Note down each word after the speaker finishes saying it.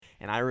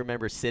And I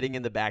remember sitting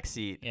in the back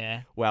seat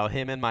Yeah. while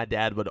him and my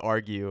dad would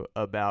argue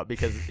about,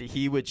 because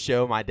he would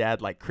show my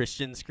dad like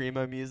Christian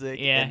screamo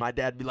music, Yeah. and my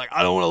dad would be like,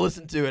 I don't want to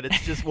listen to it.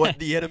 It's just what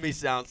the enemy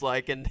sounds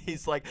like. And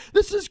he's like,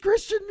 this is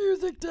Christian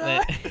music,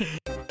 Dad.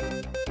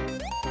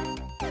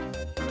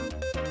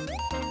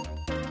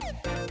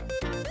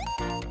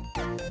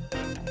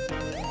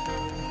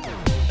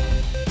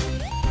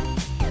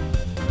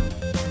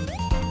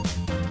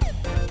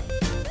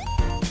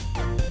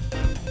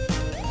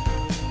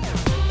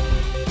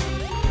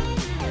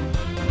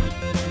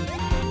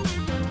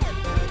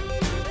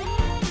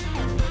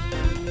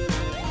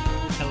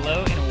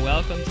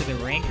 Welcome to the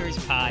Rankers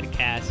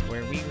Podcast,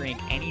 where we rank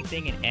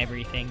anything and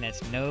everything.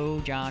 That's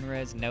no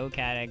genres, no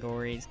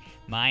categories.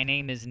 My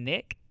name is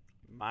Nick.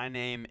 My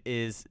name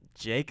is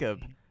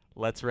Jacob.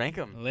 Let's rank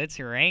them. Let's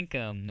rank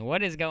them.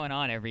 What is going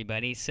on,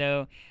 everybody?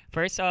 So,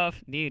 first off,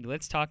 dude,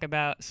 let's talk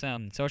about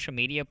some social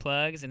media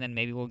plugs, and then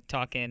maybe we'll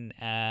talk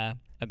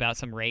about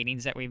some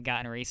ratings that we've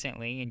gotten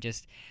recently and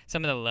just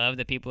some of the love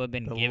that people have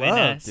been giving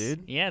us.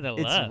 Dude. Yeah, the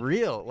it's love. It's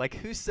real. Like,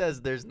 who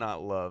says there's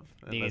not love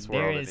in this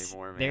world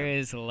anymore, man? There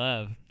is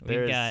love.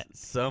 We've got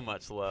so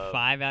much love.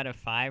 5 out of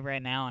 5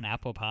 right now on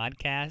Apple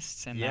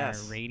Podcasts and our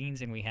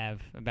ratings, and we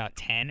have about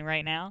 10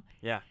 right now.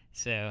 Yeah.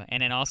 So,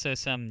 and then also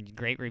some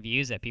great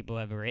reviews that people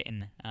have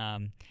written. I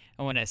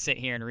want to sit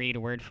here and read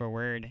word for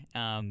word,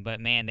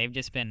 but man, they've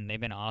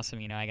been awesome.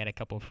 You know, I got a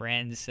couple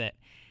friends that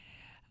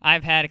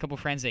I've had, a couple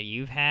friends that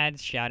you've had.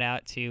 Shout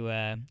out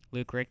to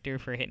Luke Richter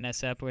for hitting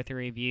us up with a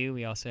review.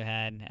 We also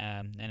had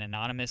an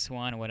anonymous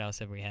one. What else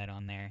have we had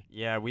on there?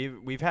 Yeah,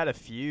 we've had a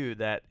few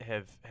that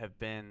have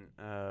been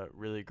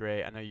really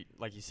great. I know,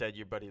 like you said,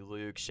 your buddy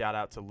Luke. Shout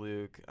out to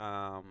Luke.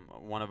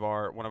 One of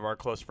our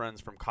close friends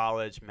from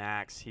college,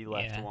 Max. He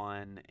left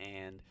one,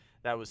 and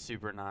that was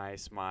super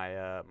nice.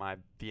 My my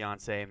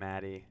fiance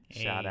Maddie,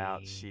 shout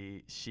out.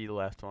 She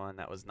left one.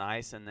 That was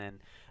nice. And then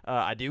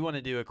I do want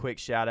to do a quick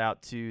shout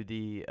out to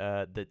the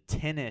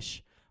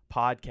 10ish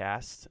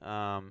podcast.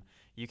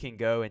 You can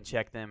go and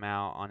check them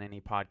out on any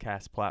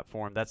podcast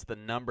platform. That's the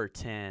number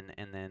 10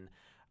 and then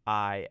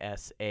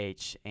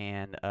ISH,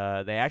 and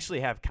they actually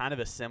have kind of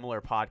a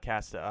similar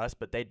podcast to us,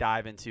 but they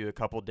dive into a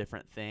couple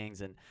different things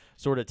and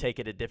sort of take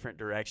it a different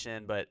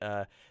direction. But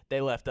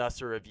they left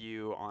us a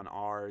review on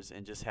ours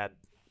and just had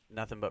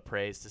nothing but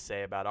praise to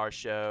say about our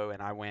show,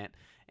 and I went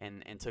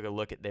and took a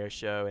look at their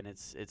show, and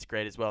it's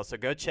great as well. So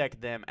go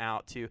check them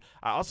out too.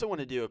 I also want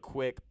to do a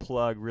quick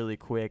plug really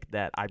quick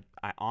that I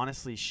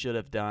honestly should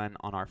have done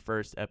on our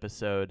first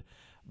episode,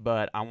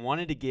 but I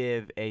wanted to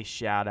give a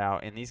shout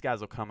out, and these guys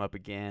will come up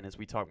again as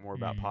we talk more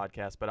about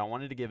podcasts, but I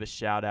wanted to give a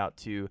shout out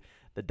to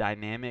the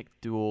Dynamic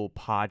Duel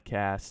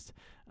podcast.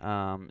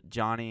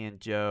 Johnny and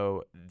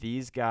Joe,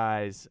 these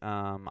guys,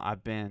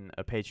 I've been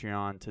a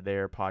Patreon to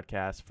their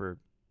podcast for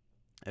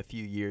a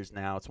few years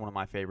now. It's one of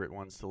my favorite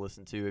ones to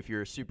listen to. If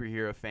you're a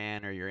superhero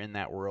fan or you're in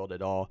that world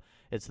at all,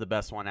 it's the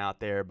best one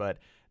out there. But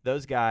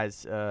those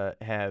guys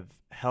have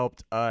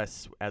helped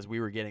us as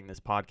we were getting this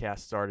podcast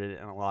started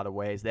in a lot of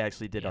ways. They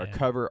actually did our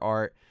cover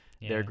art.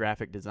 They're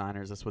graphic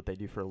designers. That's what they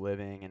do for a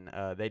living.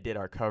 And they did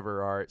our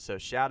cover art. So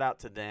shout out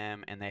to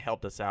them. And they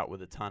helped us out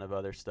with a ton of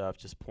other stuff,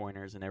 just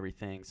pointers and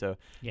everything. So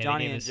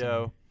Johnny and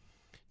Joe,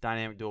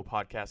 Dynamic Duel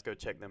Podcast, go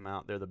check them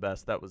out. They're the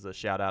best. That was a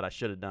shout out I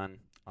should have done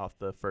off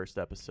the first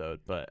episode,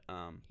 but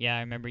yeah,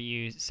 I remember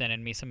you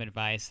sending me some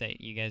advice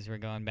that you guys were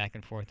going back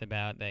and forth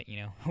about that, you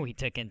know, we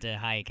took into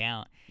high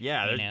account.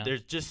 Yeah,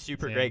 there's just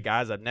super great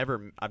guys. I've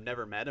never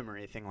met them or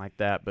anything like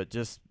that, but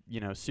just, you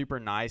know, super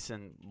nice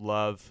and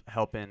love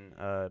helping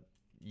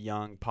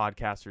young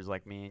podcasters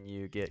like me and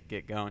you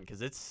get going,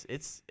 because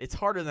it's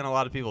harder than a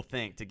lot of people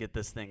think to get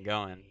this thing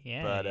going.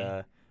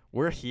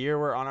 We're here.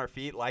 We're on our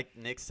feet. Like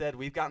Nick said,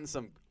 we've gotten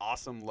some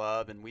awesome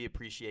love, and we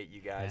appreciate you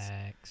guys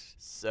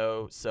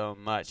so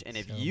much. And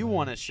if you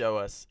want to show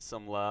us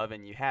some love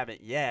and you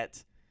haven't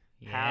yet,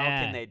 how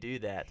can they do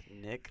that,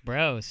 Nick?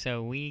 Bro,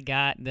 so we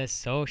got the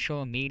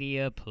social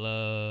media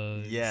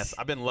plugs. Yes,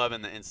 I've been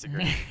loving the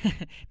Instagram.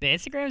 The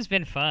Instagram's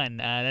been fun.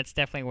 That's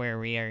definitely where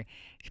we are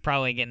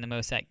probably getting the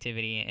most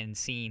activity and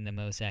seeing the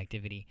most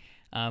activity.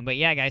 But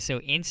yeah, guys, so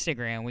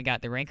Instagram, we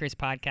got the Rankers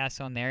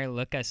Podcast on there.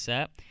 Look us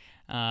up.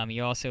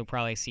 You also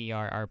probably see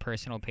our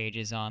personal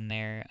pages on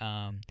there.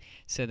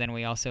 So then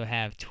we also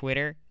have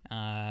Twitter.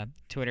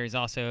 Twitter is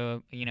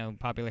also, you know,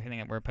 popular thing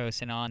that we're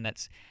posting on.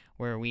 That's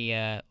where we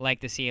like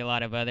to see a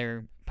lot of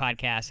other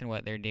podcasts and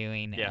what they're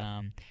doing.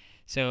 Yeah.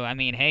 So, I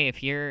mean, hey,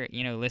 if you're,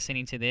 you know,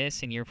 listening to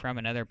this and you're from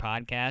another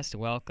podcast,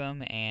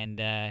 welcome, and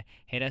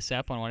hit us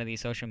up on one of these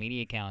social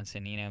media accounts,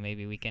 and, you know,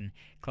 maybe we can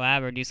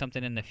collab or do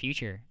something in the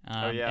future.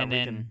 And we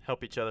can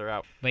help each other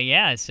out. But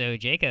yeah, so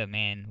Jacob,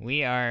 man,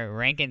 we are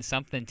ranking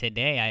something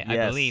today,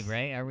 I believe,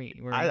 right? Are we?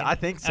 I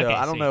think so. Okay,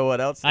 I don't know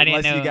what else,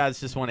 unless you guys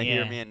just want to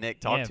hear me and Nick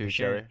talk to each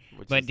other.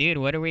 But dude,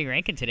 what are we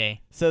ranking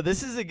today? So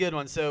this is a good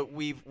one. So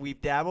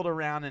we've dabbled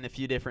around in a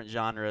few different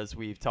genres.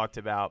 We've talked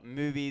about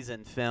movies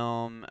and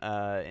film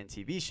and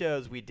TV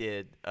shows. We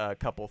did a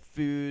couple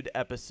food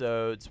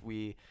episodes.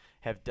 We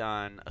have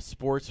done a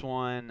sports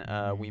one.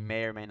 We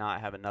may or may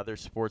not have another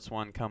sports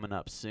one coming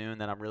up soon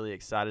that I'm really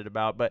excited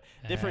about. But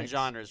different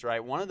genres,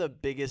 right? One of the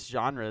biggest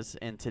genres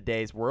in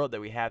today's world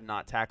that we have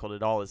not tackled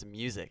at all is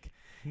music.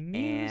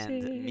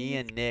 And me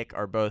and Nick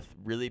are both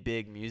really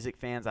big music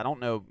fans. I don't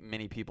know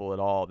many people at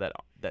all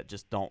that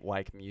just don't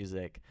like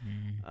music.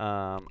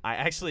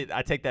 I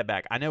take that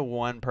back. I know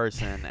one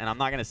person, and I'm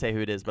not gonna say who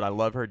it is, but I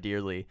love her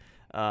dearly.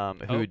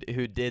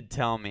 Who did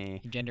tell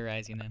me. You're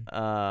genderizing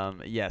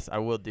them. Yes, I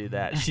will do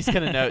that. She's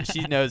gonna know.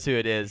 She knows who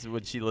it is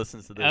when she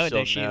listens to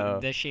this. She'll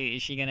know. Is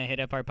she gonna hit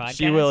up our podcast?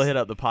 She will hit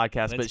up the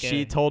podcast. But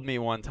she told me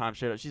one time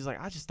straight up, she's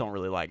like, I just don't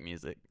really like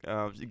music.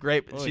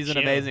 Great. She's an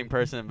amazing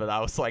person, but I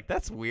was like,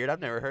 that's weird. I've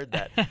never heard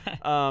that.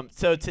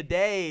 So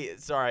today,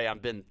 sorry,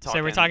 I've been talking.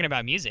 So we're talking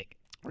about music.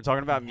 We're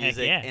talking about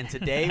music, yeah. And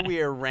today we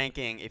are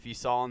ranking. If you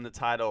saw in the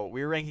title,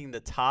 we're ranking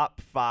the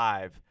top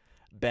 5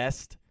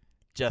 best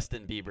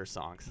Justin Bieber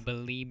songs.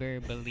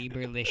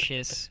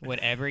 Belieberlicious,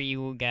 whatever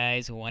you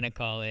guys want to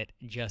call it,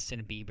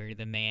 Justin Bieber,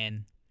 the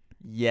man.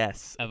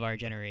 Yes. Of our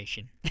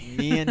generation.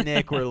 Me and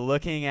Nick were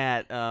looking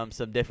at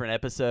some different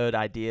episode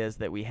ideas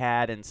that we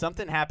had, and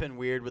something happened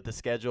weird with the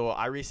schedule.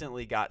 I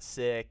recently got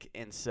sick,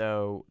 and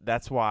so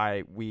that's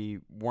why we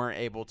weren't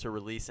able to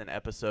release an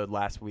episode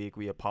last week.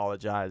 We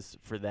apologize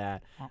for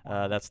that.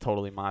 That's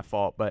totally my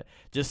fault. But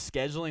just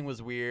scheduling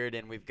was weird,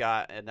 and we've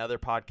got another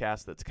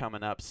podcast that's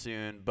coming up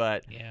soon.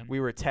 But we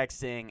were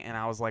texting, and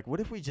I was like, what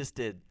if we just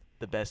did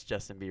the best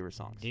Justin Bieber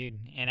songs? Dude,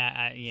 and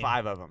I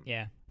 5 of them.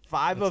 Yeah.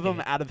 5 of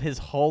them out of his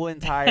whole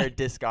entire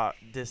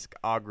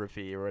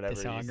discography or whatever.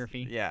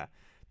 Discography. Yeah,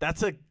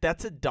 that's a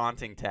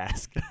daunting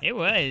task. It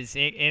was.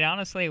 It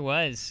honestly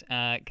was.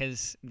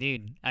 Cause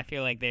dude, I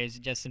feel like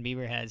Justin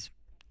Bieber has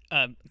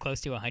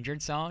close to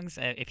 100 songs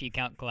if you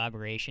count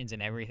collaborations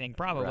and everything,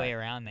 probably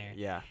around there.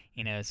 Yeah.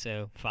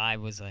 So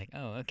 5 was like,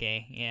 oh,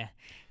 okay, yeah.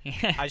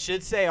 I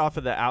should say off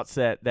of the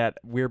outset that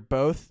we're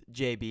both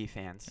JB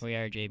fans. We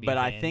are JB but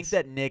fans. I think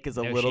that Nick is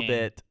a little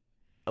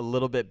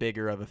bit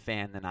bigger of a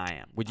fan than I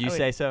am. Would you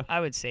say so? I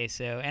would say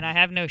so, and I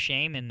have no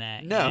shame in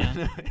that. No.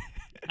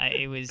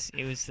 It was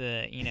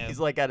the He's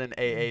like at an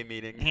AA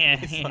meeting. Yeah.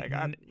 He's like,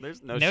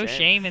 there's no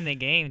shame in the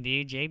game,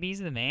 dude. JB's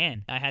the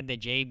man. I had the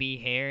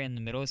JB hair in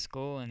the middle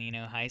school and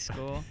high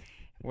school.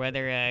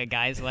 Whether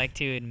guys like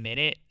to admit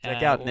it.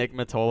 Check out Nick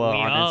Matola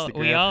on Instagram.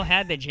 We all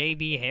had the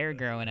JB hair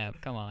growing up.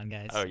 Come on,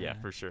 guys. Oh yeah,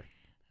 for sure.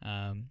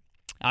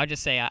 I'll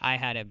just say I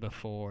had it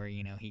before,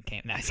 he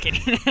came. No, I was kidding.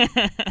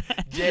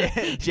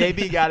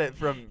 JB got it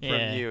from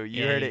you.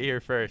 You heard it here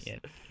first. Yeah,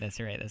 that's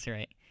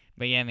right.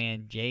 But yeah,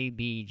 man,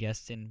 JB,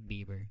 Justin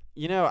Bieber.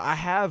 I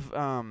have,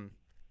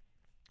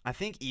 I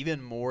think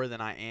even more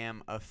than I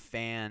am a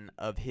fan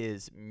of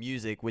his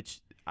music,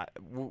 which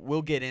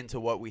we'll get into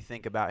what we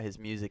think about his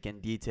music in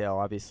detail,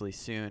 obviously,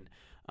 soon.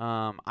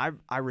 I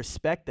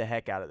respect the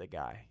heck out of the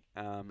guy.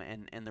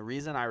 And the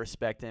reason I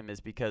respect him is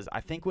because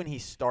I think when he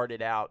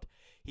started out,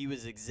 he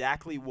was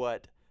exactly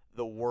what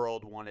the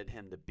world wanted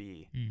him to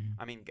be.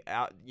 I mean,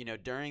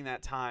 during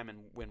that time and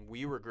when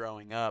we were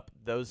growing up,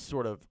 those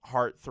sort of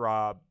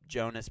heartthrob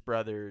Jonas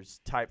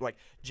Brothers type, like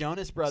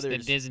Jonas Brothers,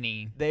 it's the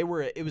Disney.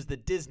 It was the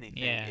Disney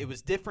thing. Yeah. It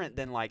was different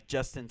than like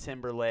Justin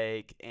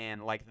Timberlake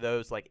and like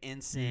those like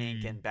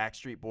NSYNC and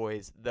Backstreet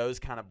Boys, those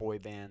kind of boy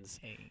bands.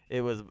 Hey. It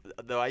was,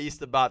 though I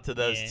used to bop to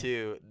those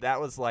too. That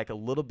was like a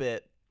little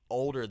bit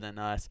older than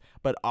us,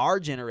 but our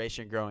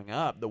generation growing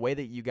up, the way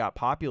that you got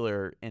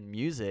popular in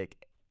music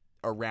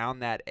around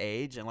that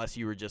age, unless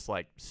you were just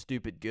like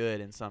stupid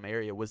good in some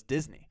area, was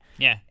Disney.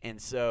 Yeah. And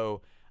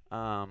so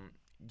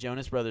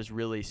Jonas Brothers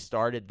really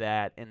started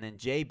that, and then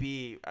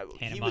JB,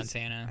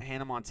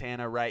 Hannah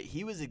Montana, right?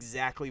 He was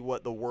exactly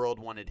what the world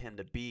wanted him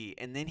to be,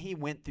 and then he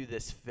went through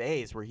this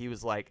phase where he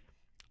was like,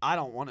 I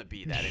don't want to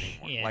be that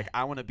anymore. Like,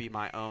 I want to be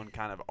my own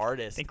kind of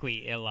artist. I think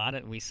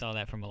we saw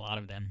that from a lot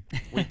of them.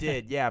 We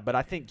did, yeah. But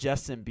I think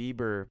Justin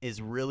Bieber is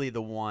really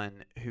the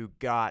one who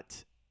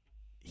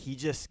he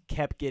just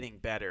kept getting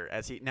better I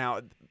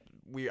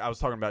was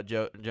talking about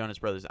Jonas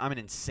Brothers. I'm an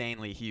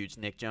insanely huge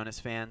Nick Jonas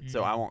fan,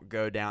 so I won't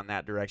go down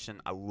that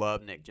direction. I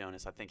love Nick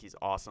Jonas. I think he's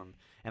awesome,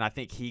 and I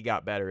think he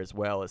got better as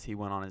well as he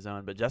went on his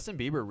own. But Justin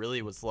Bieber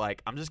really was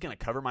like, I'm just going to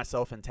cover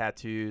myself in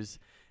tattoos,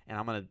 and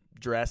I'm going to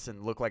dress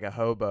and look like a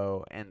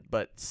hobo,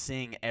 but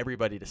sing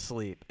everybody to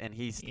sleep. And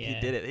he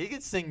did it. He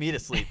could sing me to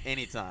sleep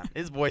anytime.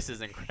 His voice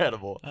is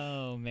incredible.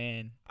 Oh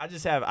man. I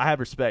have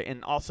respect,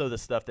 and also the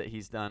stuff that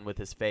he's done with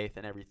his faith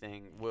and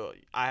everything.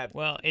 I have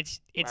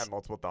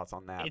multiple thoughts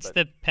on that. It's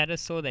the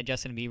pedestal that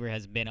Justin Bieber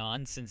has been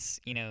on since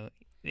the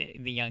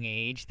young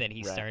age that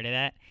he started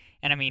at.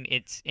 And I mean,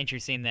 it's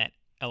interesting that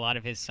a lot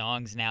of his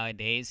songs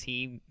nowadays,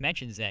 he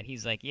mentions that.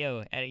 He's like,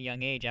 yo, at a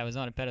young age, I was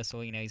on a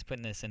pedestal. He's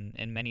putting this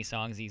in many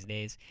songs these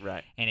days.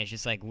 Right. And it's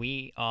just like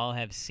we all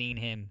have seen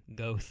him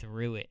go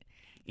through it.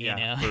 You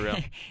know? For real.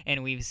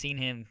 And we've seen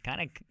him kind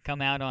of come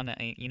out on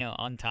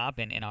on top.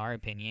 And in our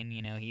opinion,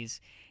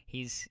 he's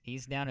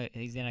down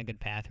a good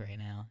path right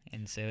now.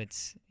 And so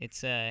it's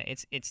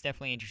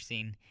definitely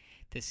interesting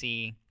to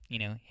see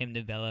him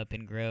develop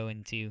and grow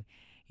into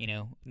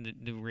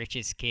the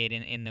richest kid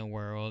in the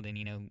world,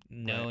 and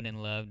known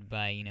and loved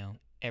by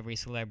every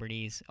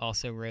celebrity's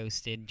also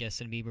roasted.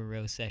 Justin Bieber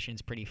roast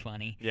session's pretty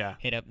funny. Yeah.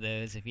 Hit up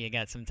those if you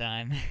got some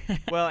time.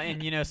 Well,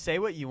 and say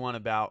what you want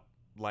about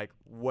like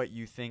what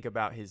you think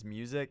about his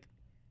music.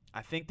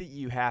 I think that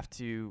you have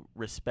to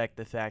respect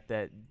the fact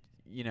that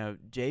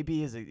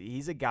JB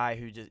he's a guy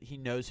who he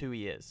knows who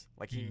he is.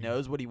 Like he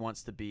knows what he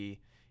wants to be.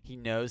 He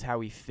knows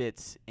how he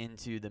fits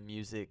into the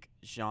music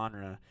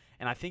genre,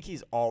 and I think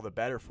he's all the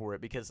better for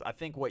it, because I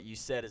think what you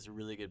said is a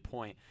really good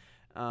point.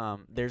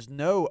 There's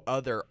no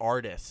other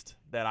artist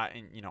that I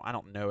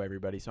don't know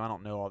everybody, so I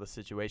don't know all the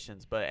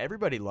situations, but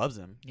everybody loves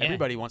him. Yeah.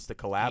 Everybody wants to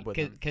collab with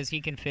him because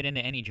he can fit into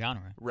any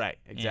genre. Right,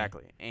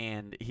 exactly. Yeah.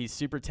 And he's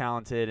super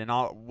talented, and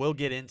we'll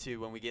get into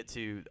when we get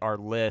to our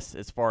list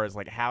as far as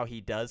like how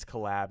he does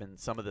collab and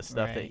some of the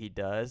stuff that he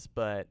does.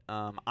 But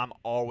I'm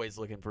always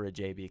looking for a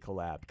JB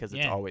collab because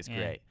it's always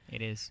great.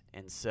 It is.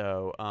 And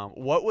so,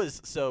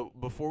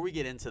 before we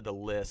get into the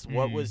list,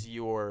 what was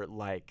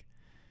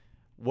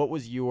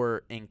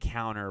your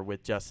encounter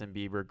with Justin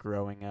Bieber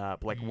growing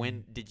up? Like,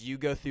 when did you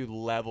go through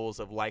levels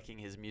of liking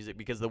his music?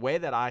 Because the way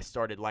that I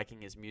started liking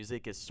his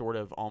music is sort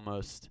of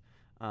almost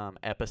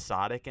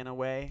episodic in a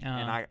way,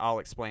 and I'll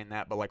explain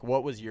that. But, like,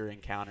 what was your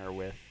encounter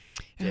with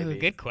JB? Ooh,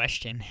 good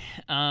question.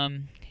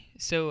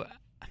 So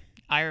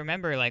I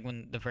remember, like,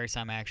 when the first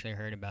time I actually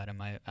heard about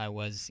him, I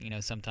was,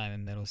 sometime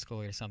in middle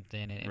school or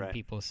something, and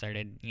people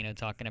started,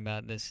 talking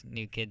about this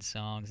new kid's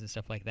songs and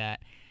stuff like that.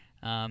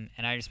 And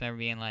I just remember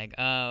being like,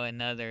 oh,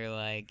 another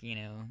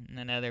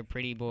another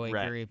pretty boy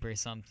group or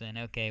something.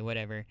 Okay,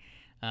 whatever.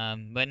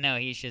 But no,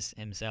 he's just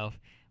himself,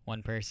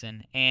 one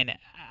person. And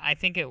I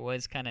think it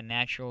was kind of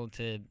natural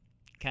to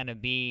kind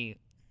of be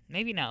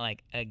maybe not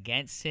like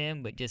against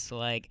him, but just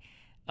like,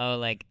 oh,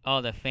 like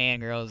all the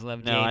fangirls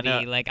love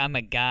JB. Like I'm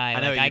a guy.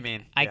 I know what you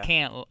mean. I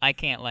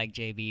can't like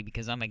JB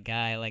because I'm a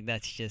guy. Like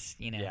that's just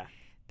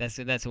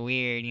that's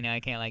weird. I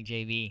can't like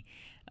JB.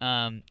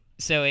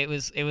 So it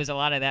was a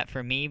lot of that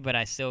for me, but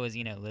I still was,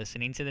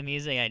 listening to the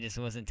music. I just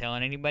wasn't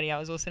telling anybody I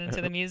was listening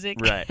to the music.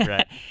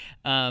 Right.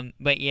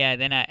 But yeah,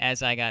 then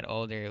as I got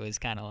older, it was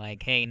kind of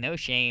like, hey, no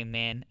shame,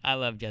 man. I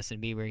love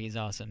Justin Bieber. He's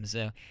awesome.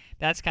 So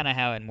that's kind of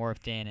how it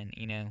morphed in,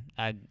 and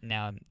I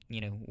now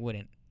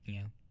wouldn't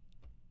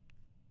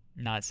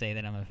not say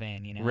that I'm a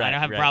fan. I don't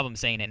have a problem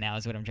saying it now.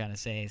 Is what I'm trying to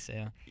say.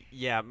 So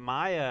yeah,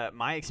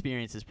 my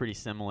experience is pretty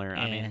similar.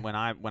 Yeah. I mean, when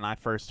I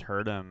first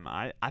heard him,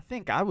 I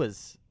think I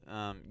was.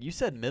 You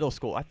said middle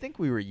school. I think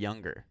we were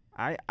younger.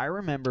 I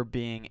remember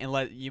being,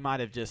 and you might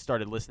have just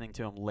started listening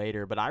to him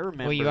later, but I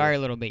remember. Well, you are a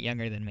little bit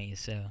younger than me,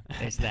 so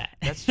there's that.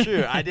 That's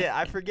true.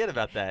 I forget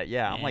about that.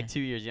 Yeah, I'm like 2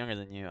 years younger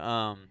than you.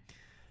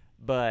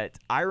 But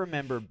I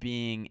remember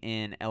being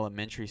in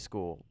elementary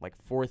school, like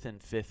 4th and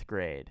 5th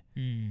grade,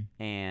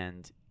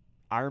 and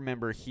I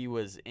remember he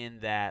was in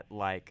that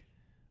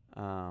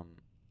was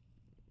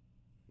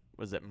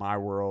it My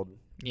World?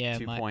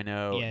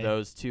 2.0,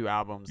 those two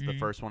albums, the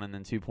first one and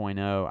then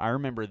 2.0. I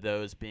remember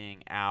those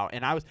being out,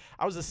 and I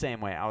was the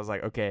same way. I was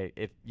like, okay,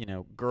 if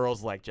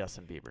girls like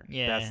Justin Bieber,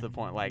 that's the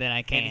point. Like, then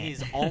I can't. And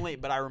he's only.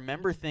 But I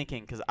remember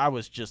thinking, because I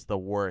was just the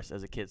worst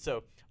as a kid.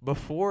 So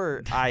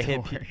before I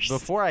hit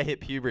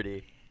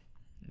puberty,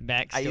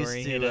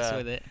 backstory, hit us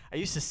with it. I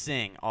used to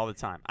sing all the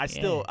time. I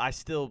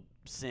still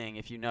sing.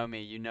 If you know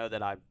me, you know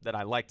that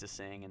I like to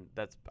sing, and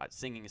that's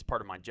singing is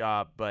part of my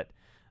job, but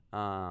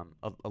a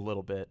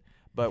little bit.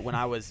 But when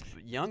I was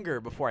younger,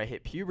 before I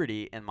hit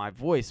puberty, and my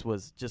voice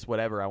was just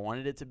whatever I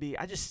wanted it to be,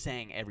 I just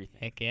sang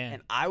everything. Heck yeah.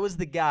 And I was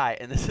the guy,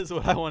 and this is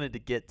what I wanted to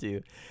get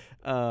to.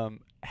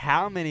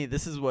 How many?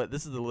 This is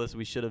the list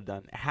we should have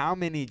done. How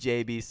many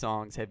JB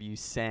songs have you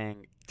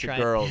sang to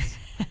girls?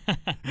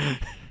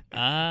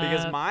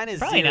 Because mine is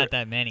probably 0. not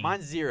that many.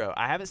 Mine's 0.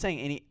 I haven't sang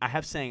any. I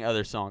have sang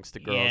other songs to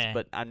girls,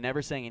 but I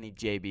never sang any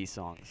JB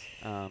songs.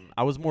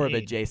 I was more of a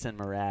Jason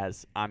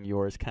Mraz, "I'm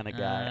Yours" kind of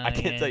guy. I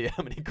can't tell you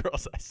how many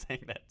girls I sang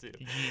that to.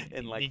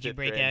 Did you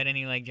break out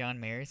any like John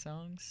Mayer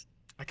songs?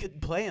 I couldn't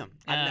play them.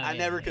 I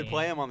never could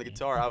play them on the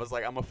guitar. I was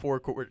like, I'm a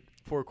four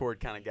chord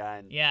kind of guy.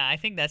 And I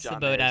think that's John the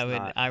boat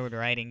I would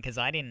ride in, because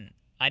I didn't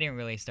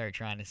really start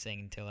trying to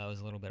sing until I was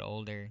a little bit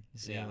older.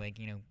 So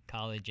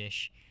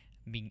college-ish.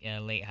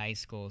 Late high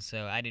school,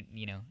 so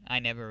I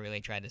never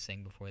really tried to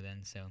sing before then.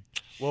 So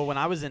well, when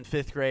I was in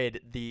 5th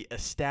grade, the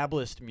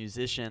established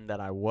musician that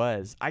I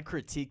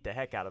critiqued the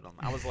heck out of him.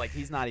 I was like,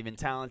 he's not even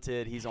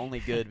talented, he's only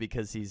good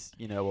because he's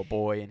a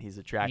boy and he's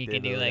attractive. You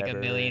can do like a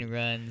million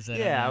runs.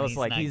 I was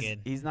like,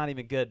 he's not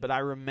even good. But I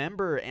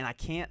remember, and I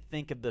can't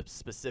think of the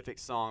specific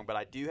song, but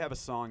I do have a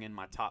song in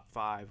my top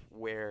 5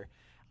 where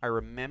I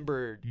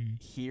remembered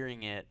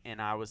hearing it,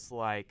 and I was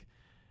like,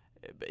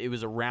 it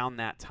was around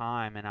that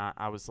time, and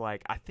I was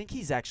like, I think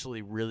he's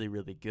actually really,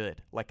 really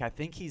good. Like, I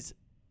think he's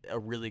a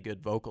really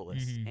good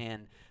vocalist.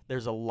 And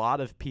there's a lot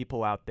of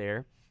people out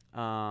there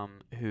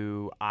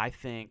who I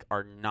think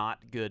are not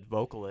good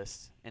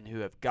vocalists and who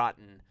have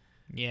gotten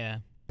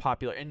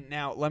popular. And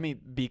now let me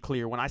be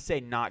clear. When I say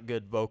not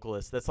good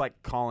vocalist, that's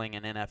like calling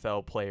an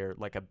NFL player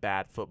like a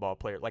bad football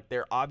player. Like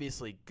they're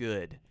obviously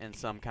good in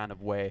some kind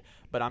of way,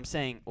 but I'm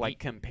saying like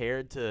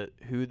compared to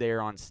who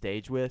they're on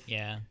stage with,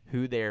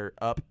 who they're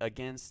up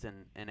against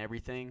and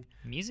everything.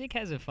 Music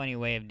has a funny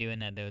way of doing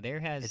that though. There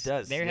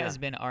has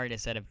been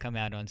artists that have come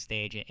out on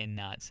stage and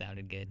not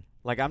sounded good.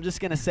 Like, I'm just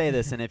going to say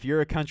this, and if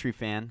you're a country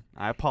fan,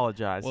 I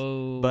apologize.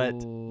 Whoa.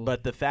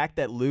 But the fact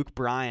that Luke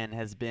Bryan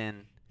has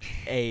been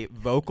a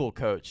vocal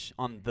coach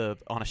on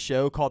a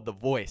show called The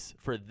Voice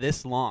for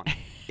this long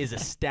is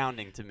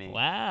astounding to me.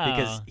 Wow.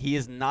 Because he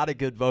is not a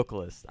good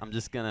vocalist. I'm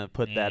just going to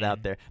put that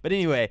out there. But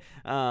anyway,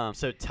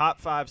 so top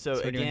 5. So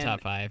we're again, doing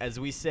top 5. as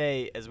we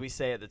say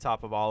at the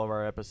top of all of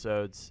our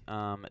episodes,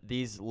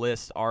 these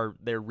lists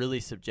they're really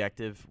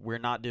subjective. We're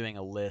not doing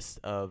a list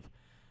of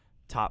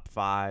top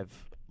 5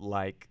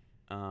 like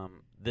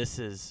this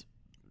is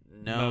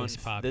known.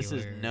 This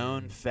is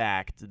known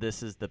fact.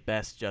 This is the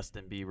best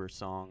Justin Bieber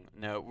song.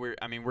 No, we're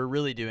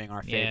really doing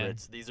our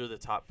favorites. These are the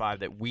top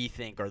 5 that we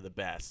think are the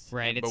best.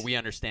 Right. But we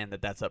understand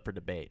that that's up for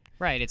debate.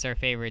 Right. It's our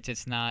favorites.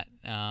 It's not.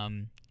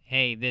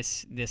 Hey,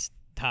 this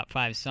top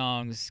 5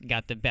 songs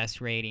got the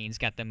best ratings,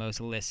 got the most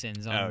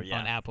listens on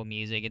Apple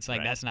Music. It's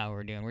like that's not what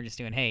we're doing. We're just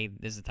doing. Hey,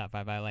 this is the top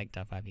 5 I like.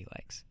 Top 5 he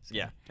likes. So.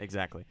 Yeah.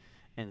 Exactly.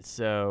 And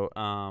so.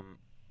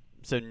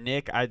 So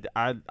Nick,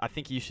 I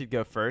think you should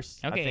go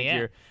first.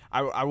 Okay,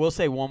 I will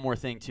say one more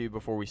thing too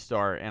before we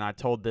start, and I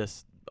told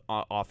this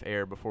off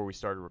air before we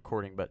started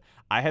recording, but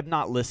I have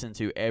not listened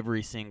to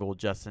every single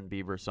Justin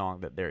Bieber song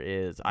that there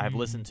is. I have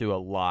listened to a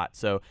lot.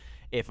 So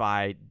if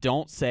I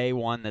don't say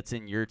one that's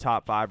in your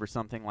top 5 or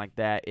something like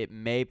that, it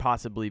may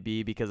possibly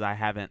be because I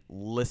haven't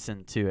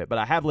listened to it. But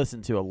I have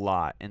listened to a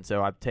lot, and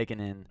so I've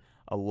taken in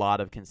a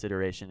lot of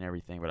consideration and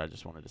everything, but I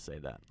just wanted to say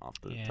that off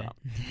the top.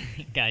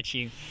 Got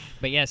you.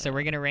 But yeah, so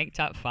we're going to rank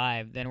top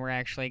 5. Then we're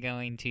actually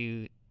going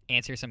to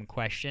answer some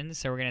questions.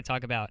 So we're going to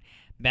talk about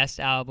best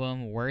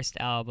album, worst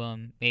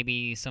album,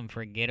 maybe some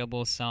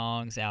forgettable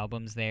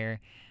albums there.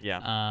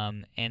 Yeah.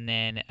 And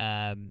then,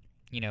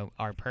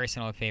 our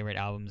personal favorite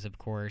albums, of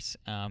course.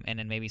 And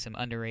then maybe some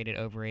underrated,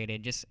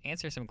 overrated. Just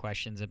answer some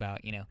questions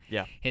about,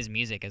 his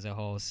music as a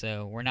whole.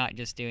 So we're not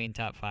just doing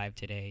top 5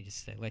 today,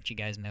 just to let you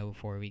guys know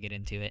before we get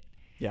into it.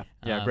 Yeah,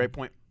 great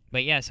point.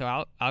 But yeah, so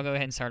I'll go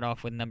ahead and start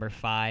off with number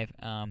 5.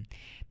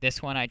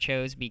 This one I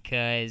chose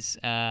because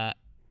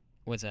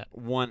what's that?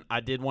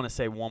 I did want to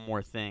say one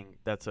more thing.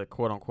 That's a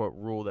quote unquote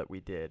rule that we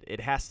did.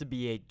 It has to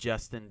be a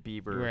Justin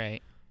Bieber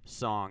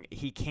song.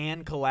 He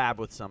can collab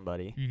with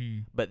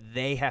somebody, but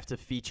they have to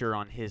feature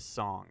on his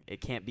song. It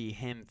can't be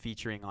him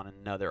featuring on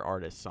another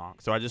artist's song.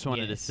 So I just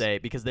wanted to say,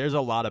 because there's a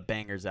lot of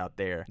bangers out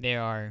there.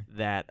 There are.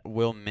 That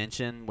we'll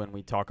mention when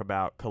we talk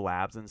about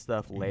collabs and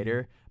stuff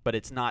later. But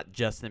it's not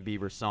Justin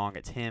Bieber's song.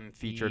 It's him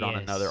featured on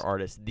another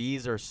artist.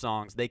 These are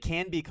songs. They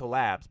can be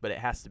collabs, but it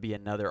has to be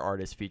another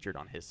artist featured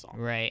on his song.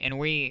 Right. And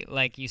we,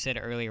 like you said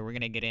earlier, we're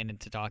going to get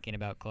into talking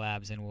about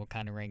collabs, and we'll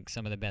kind of rank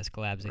some of the best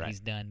collabs that he's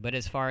done. But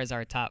as far as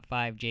our top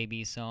 5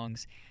 JB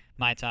songs,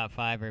 my top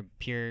 5 are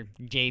pure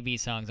JB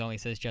songs, only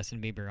says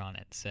Justin Bieber on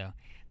it. So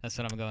that's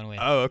what I'm going with.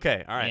 Oh,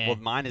 okay. All right. Yeah. Well,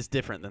 mine is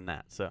different than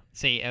that. So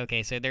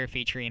they're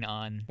featuring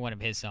on one of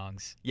his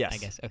songs. Yes. I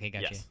guess. Okay,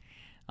 gotcha. Yes.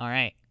 All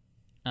right.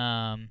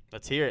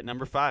 Let's hear it.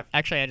 Number 5.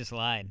 Actually, I just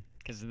lied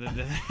because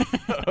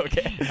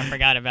okay. I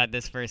forgot about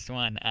this first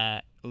one.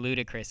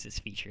 Ludacris is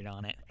featured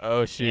on it.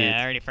 Oh shoot! Yeah,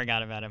 I already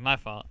forgot about it. My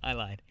fault. I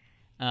lied.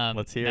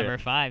 Let's hear number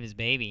 5 is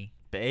Baby.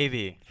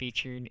 Baby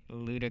featured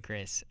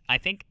Ludacris. I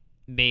think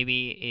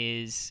Baby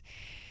is.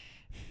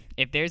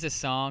 If there's a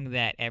song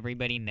that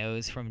everybody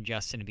knows from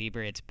Justin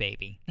Bieber, it's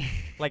Baby.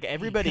 Like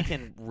everybody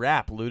can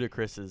rap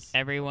Ludacris's.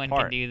 Everyone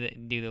part.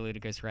 can do the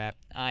Ludacris rap.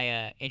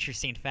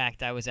 Interesting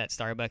fact: I was at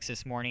Starbucks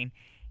this morning,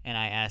 and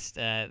I asked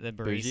the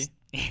barista.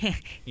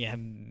 yeah.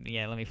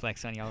 Let me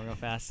flex on y'all real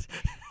fast.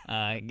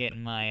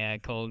 Getting my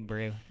cold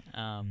brew.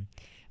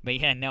 But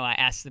yeah, no, I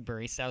asked the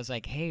barista. I was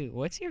like, "Hey,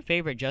 what's your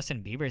favorite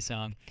Justin Bieber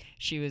song?"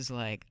 She was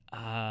like,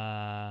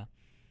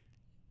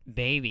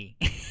 Baby.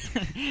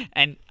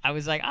 And I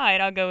was like, all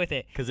right, I'll go with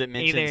it. Because it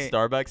mentioned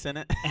Starbucks in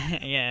it?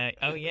 Yeah.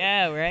 Oh,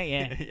 yeah, right,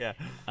 yeah.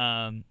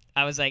 Yeah.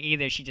 I was like,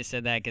 either she just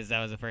said that because that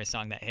was the first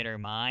song that hit her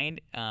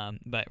mind.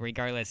 But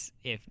regardless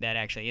if that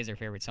actually is her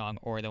favorite song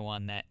or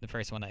the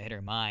first one that hit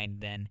her mind,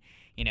 then,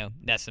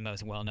 that's the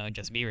most well-known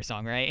Justin Bieber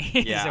song, right?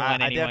 Yeah. It's the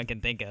one anyone can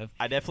think of.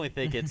 I definitely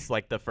think it's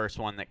like the first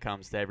one that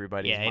comes to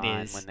everybody's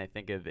mind when they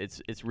think of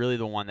it's really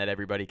the one that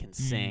everybody can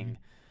sing.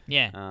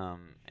 Yeah.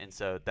 And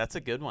so that's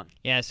a good one.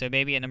 Yeah, so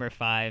Baby at number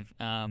 5.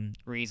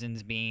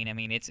 Reasons being,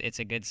 it's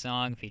a good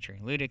song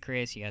featuring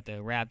Ludacris. You got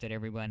the rap that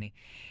everybody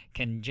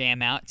can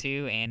jam out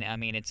to, and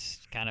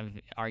it's kind of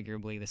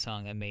arguably the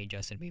song that made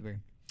Justin Bieber.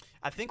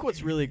 I think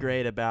what's really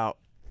great about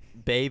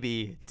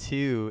Baby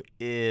too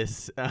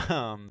is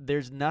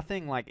there's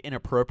nothing like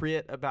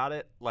inappropriate about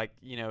it. Like,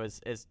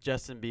 as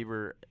Justin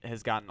Bieber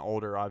has gotten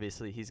older,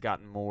 obviously he's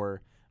gotten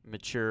more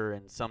mature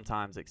and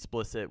sometimes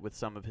explicit with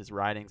some of his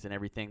writings and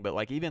everything, but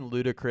like even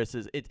Ludacris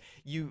is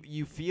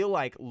you feel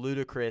like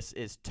Ludacris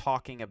is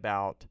talking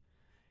about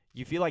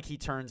you feel like he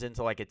turns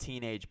into like a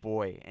teenage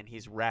boy and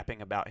he's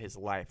rapping about his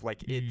life.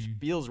 Like it Mm.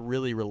 feels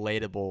really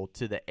relatable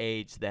to the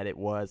age that it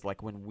was,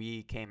 like when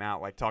we came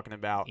out, like talking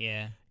about,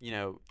 Yeah. you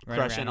know, Run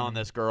crushing around on and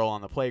this girl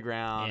on the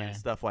playground and yeah.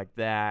 stuff like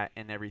that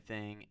and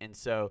everything. And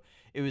so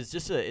it was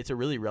just it's a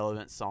really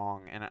relevant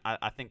song, and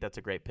I think that's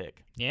a great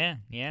pick. Yeah,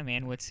 yeah,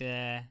 man. Let's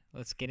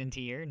get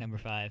into your number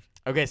 5.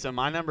 Okay, so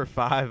my number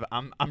 5,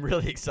 I'm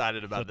really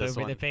excited about Flip this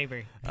over one. the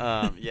paper.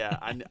 Yeah,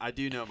 I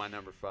do know my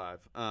number 5.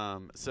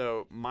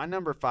 So my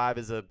number 5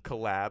 is a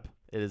collab.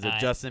 It is a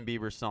Justin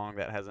Bieber song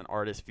that has an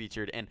artist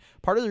featured, and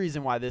part of the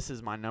reason why this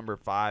is my number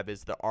 5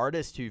 is the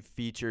artist who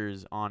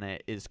features on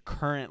it is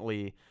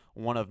currently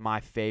one of my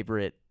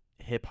favorite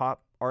hip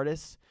hop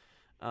artists.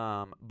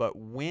 But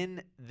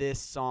when this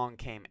song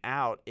came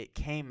out, it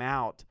came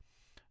out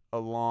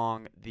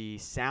along the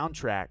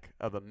soundtrack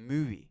of a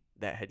movie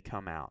that had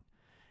come out.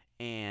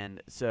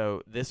 And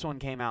so this one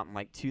came out in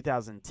like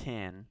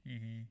 2010.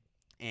 Mm-hmm.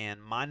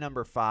 And my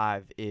number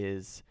 5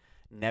 is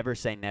Never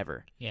Say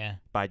Never. Yeah.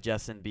 By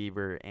Justin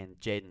Bieber and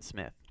Jaden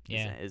Smith.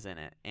 Yeah. Is in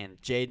it.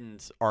 And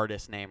Jaden's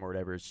artist name or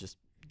whatever is just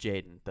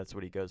Jaden. That's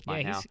what he goes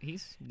by now. Yeah,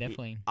 he's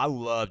definitely. I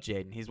love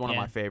Jaden. He's one of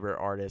my favorite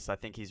artists. I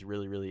think he's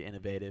really, really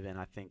innovative, and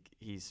I think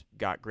he's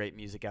got great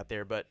music out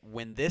there. But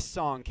when this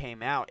song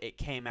came out, it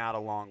came out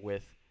along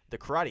with The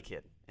Karate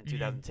Kid in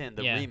 2010,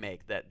 the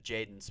remake that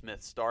Jaden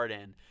Smith starred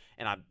in.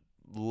 And I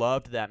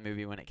loved that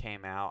movie when it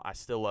came out. I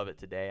still love it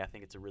today. I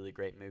think it's a really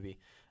great movie.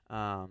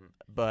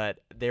 But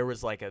there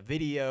was like a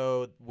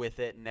video with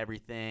it and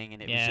everything,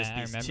 and it was just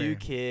these two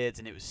kids,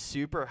 and it was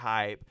super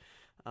hype.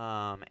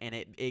 And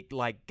it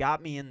like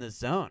got me in the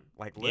zone,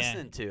 like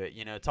listening to it,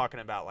 you know,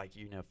 talking about like,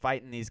 you know,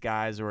 fighting these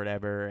guys or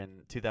whatever.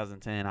 In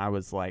 2010, I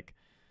was like,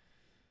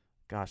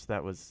 gosh,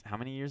 that was how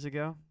many years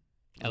ago?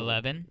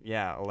 11.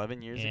 Yeah,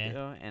 11 years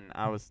ago, and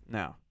I was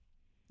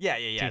Yeah,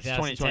 it's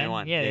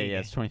 2021. Yeah,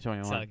 it's 2021.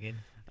 It's all good.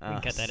 We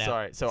can cut that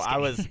sorry. out. So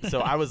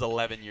I was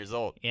 11 years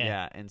old.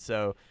 Yeah. And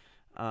so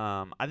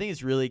I think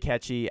it's really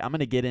catchy. I'm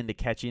gonna get into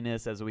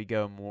catchiness as we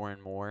go more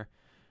and more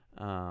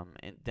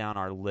and down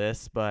our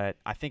list, but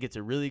I think it's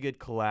a really good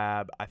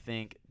collab. I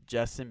think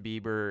Justin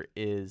Bieber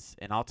is,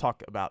 and I'll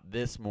talk about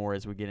this more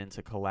as we get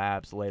into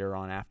collabs later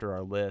on after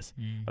our list,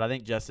 but I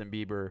think Justin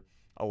Bieber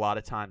a lot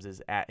of times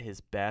is at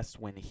his best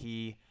when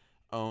he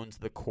owns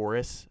the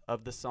chorus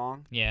of the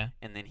song. Yeah.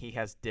 And then he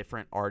has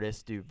different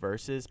artists do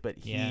verses, but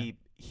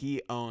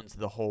he owns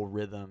the whole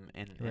rhythm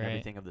and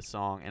everything of the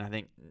song. And I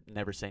think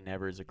Never Say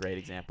Never is a great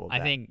example of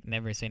that. I think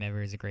Never Say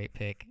Never is a great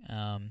pick.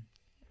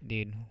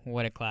 Dude,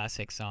 what a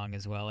classic song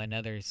as well.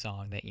 Another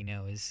song that, you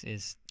know,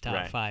 is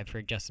top 5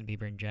 for Justin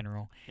Bieber in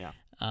general. Yeah.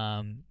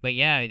 But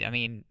yeah, I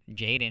mean,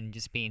 Jaden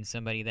just being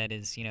somebody that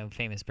is, you know,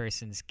 famous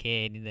person's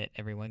kid that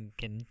everyone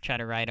can try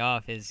to write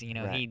off is, you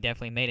know, he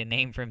definitely made a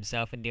name for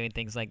himself in doing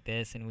things like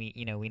this, and we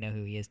know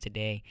who he is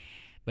today.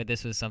 But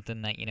this was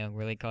something that, you know,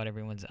 really caught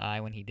everyone's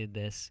eye when he did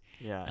this.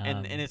 Yeah,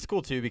 and it's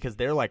cool too because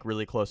they're like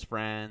really close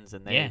friends,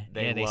 and they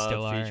love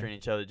still featuring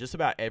each other. Just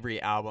about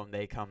every album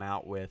they come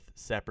out with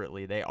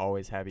separately, they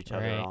always have each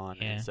other on.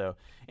 Yeah. And so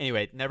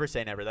anyway, Never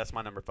Say Never. That's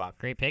my number 5.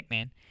 Great pick,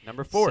 man.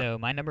 Number 4. So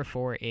my number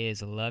 4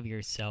 is Love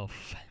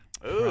Yourself.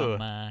 Ooh.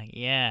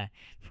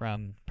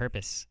 From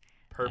Purpose.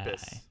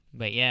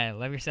 But yeah,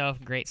 Love Yourself,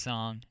 great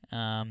song.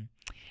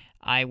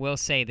 I will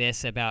say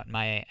this about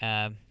my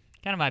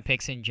kind of my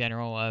picks in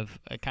general of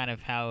kind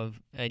of how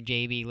a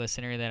JB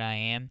listener that I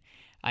am.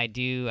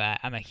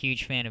 I'm a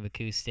huge fan of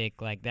acoustic.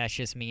 Like, that's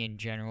just me in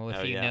general.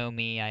 If you know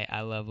me,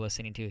 I love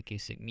listening to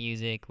acoustic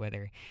music,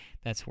 whether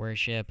that's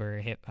worship or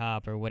hip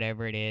hop or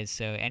whatever it is.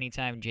 So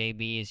anytime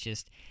JB is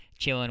just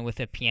chilling with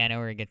a piano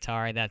or a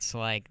guitar, that's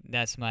my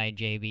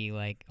JB,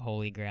 like,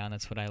 holy ground.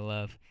 That's what I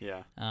love.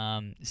 Yeah.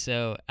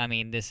 So I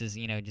mean, this is,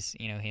 you know, just,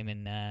 you know, him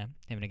and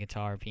a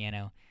guitar or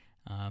piano.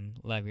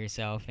 Love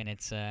Yourself, and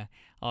it's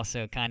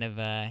also kind of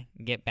a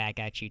get back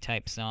at you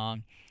type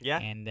song. Yeah.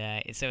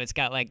 And so it's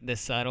got like the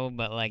subtle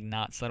but like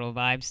not subtle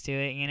vibes to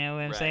it, you know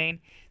what I'm saying?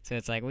 So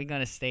it's like, we're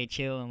gonna stay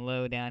chill and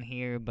low down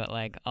here, but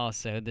like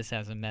also this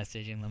has a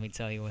message, and let me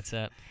tell you what's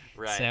up.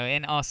 Right. So,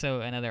 and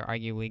also another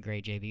arguably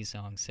great JB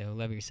song. So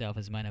Love Yourself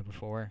is my number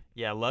 4.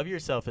 Yeah, Love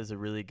Yourself is a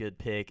really good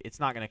pick. It's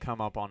not going to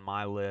come up on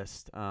my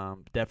list.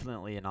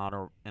 Definitely an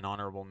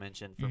honorable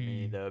mention for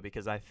me though,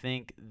 because I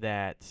think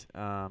that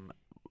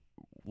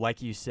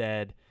like you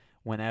said,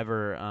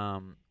 whenever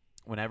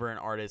an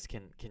artist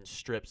can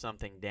strip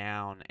something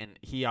down, and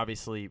he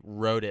obviously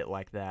wrote it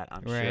like that,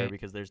 I'm sure,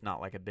 because there's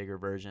not like a bigger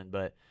version,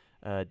 but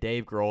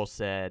Dave Grohl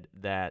said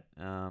that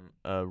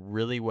a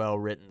really well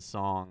written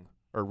song,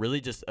 or really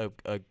just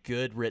a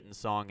good written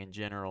song in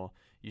general,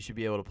 you should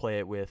be able to play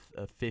it with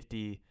a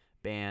 50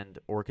 band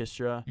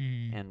orchestra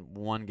and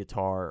one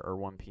guitar or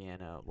one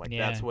piano. Like,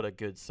 that's what a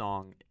good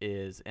song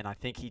is, and I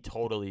think he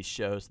totally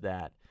shows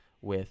that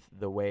with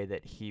the way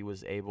that he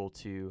was able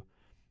to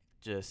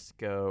just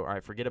go, all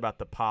right, forget about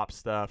the pop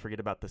stuff,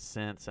 forget about the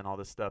synths and all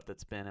the stuff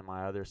that's been in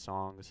my other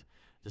songs,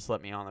 just let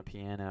me on the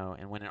piano.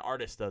 And when an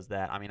artist does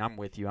that, I mean, I'm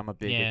with you. I'm a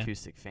big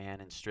acoustic fan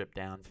and stripped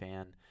down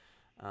fan.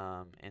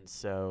 And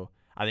so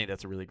I think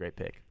that's a really great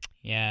pick.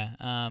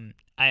 Yeah.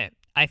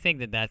 I think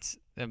that that's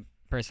a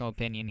personal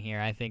opinion here.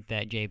 I think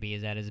that JB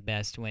is at his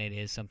best when it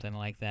is something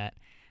like that.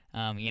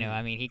 I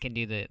mean, he can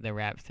do the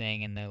rap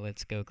thing and the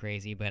let's go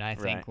crazy, but I Right.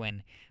 think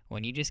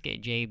when you just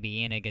get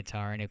JB and a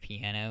guitar and a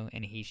piano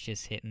and he's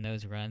just hitting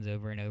those runs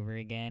over and over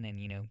again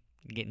and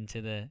getting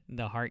to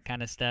the heart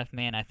kind of stuff,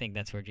 man, I think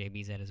that's where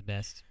JB's at his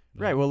best.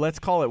 Right. But Well, let's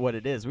call it what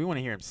it is. We want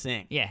to hear him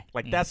sing. yeah,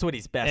 Like yeah. that's what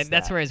he's best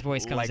That's at. where his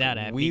voice comes Like out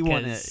at we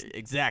want because to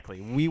exactly.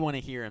 We want to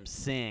hear him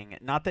sing.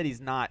 Not that he's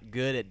not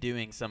good at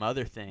doing some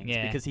other things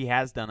Yeah. because he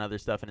has done other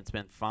stuff and it's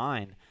been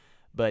fine,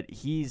 but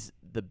he's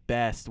the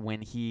best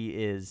when he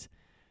is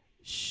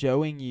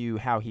showing you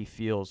how he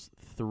feels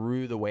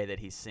through the way that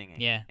he's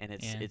singing. Yeah, And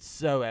yeah. it's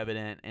so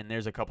evident, and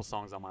there's a couple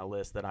songs on my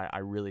list that I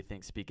really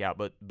think speak out,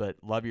 but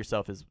Love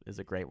Yourself is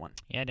a great one.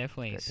 Yeah,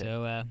 definitely. Great pick.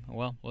 So,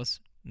 well, let's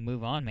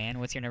move on, man.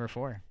 What's your number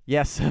 4?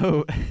 Yeah,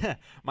 so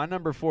my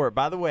number 4,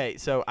 by the way,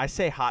 so I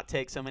say hot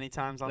take so many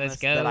times on Let's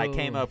this that I go.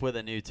 came up with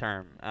a new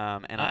term.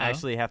 And I Uh-oh.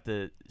 actually have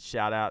to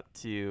shout out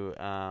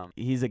to,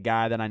 he's a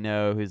guy that I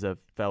know who's a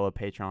fellow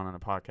patron on a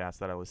podcast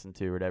that I listen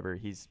to or whatever.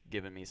 He's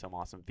given me some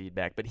awesome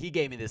feedback. But he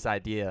gave me this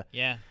idea,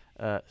 Yeah.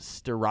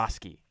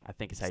 Starosky, I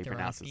think is how you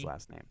pronounce his Starosky.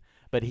 last name.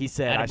 But he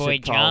said I Attaboy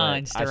should call John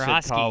it, I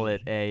should call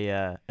Starosky.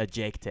 it a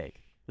Jake take.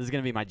 This is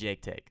going to be my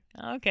Jake take.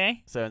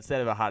 Okay. So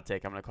instead of a hot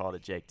take, I'm going to call it a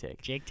Jake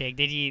take. Jake take.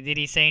 Did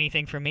he say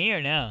anything for me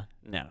or no?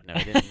 No,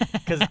 he didn't.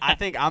 Because I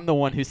think I'm the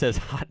one who says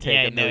hot take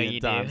Yeah, a no, million you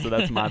times, do. so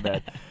that's my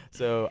bad.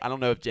 So I don't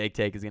know if Jake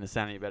take is going to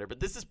sound any better, but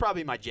this is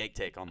probably my Jake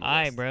take on the All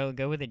right, list. bro.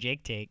 Go with a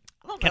Jake take.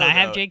 don't Can know, I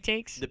have though. Jake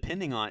takes?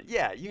 Depending on,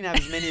 yeah, you can have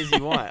as many as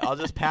you want. I'll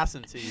just pass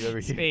them to you over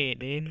here. Sweet,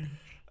 dude.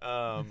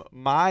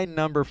 My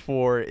number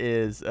 4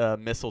 is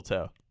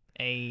Mistletoe.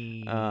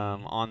 Hey.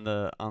 On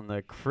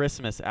the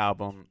Christmas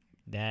album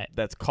That.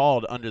 that's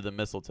called Under the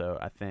Mistletoe,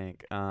 I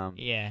think.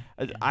 Yeah.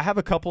 I have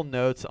a couple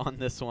notes on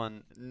this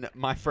one.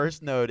 My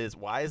first note is,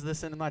 why is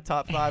this in my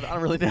top 5? I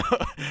don't really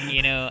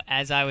know.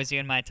 As I was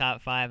doing my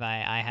top 5,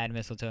 I had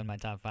Mistletoe in my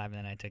top 5, and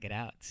then I took it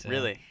out. So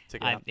Really?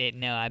 Took it out?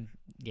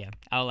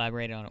 I'll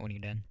elaborate on it when you're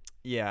done.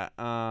 Yeah.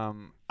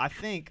 I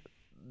think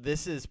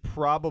this is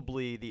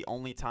probably the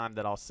only time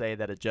that I'll say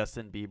that a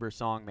Justin Bieber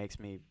song makes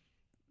me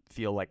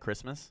feel like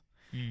Christmas.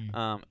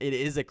 It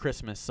is a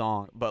Christmas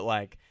song, but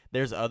like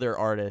there's other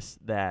artists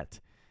that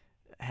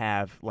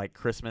have like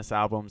Christmas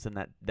albums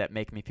and that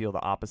make me feel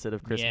the opposite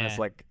of Christmas. Yeah.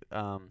 Like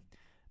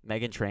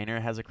Meghan Trainor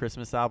has a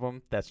Christmas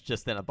album that's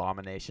just an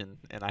abomination,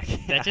 and I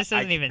can't, That just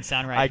doesn't even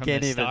sound right I from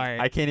can't the even start.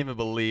 I can't even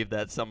believe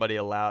that somebody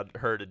allowed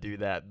her to do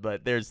that.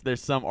 But there's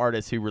some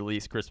artists who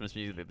release Christmas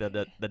music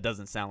that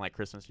doesn't sound like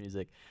Christmas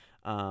music.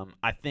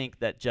 I think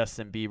that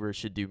Justin Bieber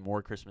should do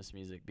more Christmas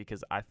music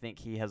because I think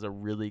he has a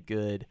really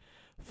good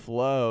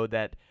flow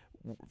that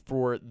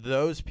for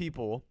those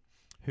people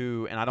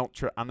who, and I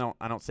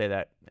don't say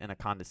that in a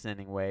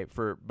condescending way,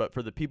 but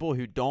for the people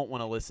who don't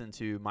want to listen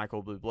to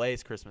Michael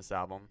Bublé's Christmas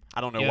album, I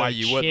don't know why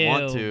you wouldn't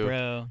want to,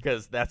 bro.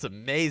 because that's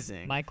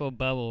amazing. Michael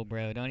Bubble,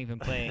 bro. Don't even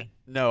play.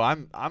 No,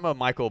 I'm a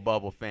Michael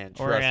Bubble fan.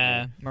 Or Trust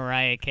me.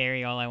 Mariah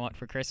Carey, All I Want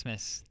for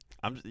Christmas.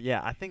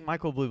 I think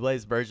Michael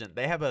Bublé's version.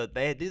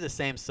 They do the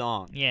same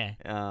song. Yeah.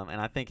 And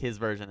I think his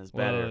version is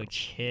better. Whoa,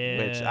 chill.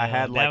 Which I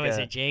had like that was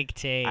a Jake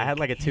take. I had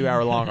like a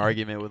 2-hour long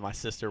argument with my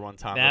sister one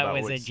time that about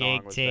was which a song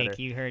Jake was take.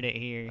 better. You heard it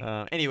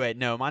here. Anyway,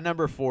 no, my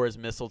number 4 is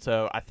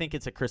Mistletoe. I think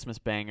it's a Christmas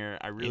banger.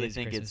 I really is a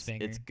think Christmas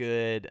banger. it's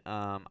good.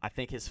 I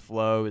think his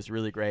flow is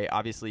really great.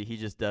 Obviously, he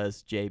just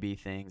does JB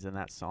things in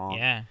that song.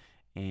 Yeah.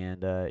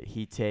 And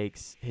he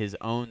takes his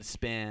own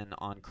spin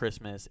on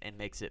Christmas and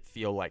makes it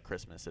feel like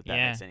Christmas, if that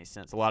Yeah. makes any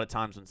sense. A lot of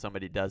times when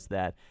somebody does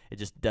that, it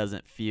just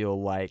doesn't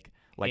feel like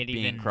It Bing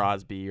even-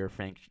 Crosby or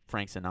Frank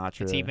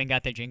Sinatra. It's even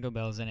got the jingle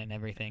bells in it and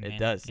everything. It man.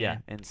 does, yeah.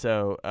 And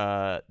so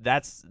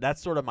that's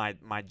sort of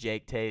my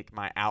Jake take,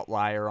 my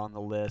outlier on the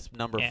list.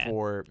 Number Yeah.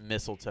 4,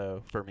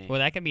 Mistletoe for me. Well,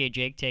 that could be a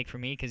Jake take for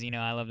me because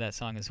I love that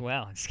song as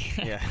well.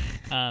 Yeah.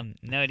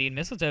 No, dude,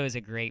 Mistletoe is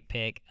a great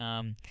pick.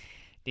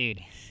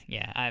 Dude,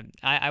 yeah,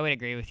 I would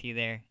agree with you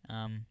there.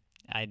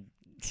 I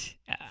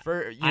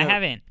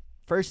haven't.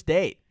 First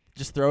date,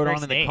 just throw it on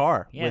First in the date.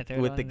 car Yeah, throw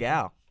it with on the in the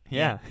gal.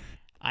 Yeah.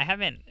 I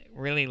haven't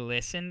really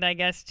listened, I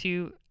guess,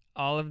 to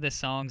all of the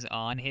songs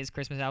on his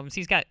Christmas albums.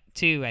 He's got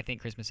 2, I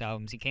think, Christmas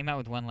albums. He came out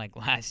with one like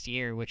last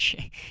year, which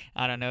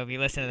I don't know if you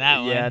listened to that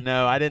one. Yeah,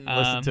 no, I didn't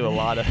listen to a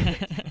lot of it.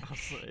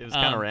 It was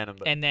kind of random.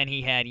 But. And then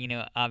he had,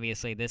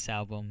 obviously this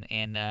album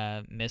and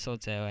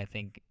Mistletoe, I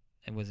think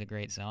it was a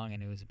great song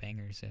and it was a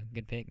banger. So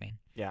good pick, man.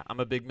 Yeah, I'm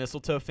a big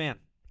Mistletoe fan.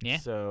 Yeah.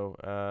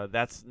 So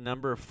that's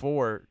number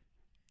 4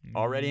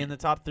 already in the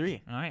top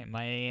 3. All right,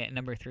 my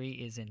number 3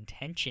 is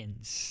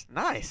Intentions.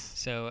 Nice.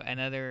 So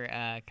another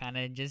kind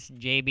of just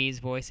JB's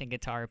voice and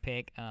guitar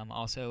pick.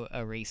 Also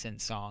a recent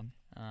song.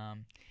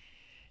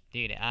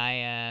 Dude,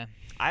 I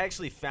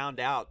actually found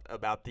out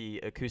about the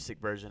acoustic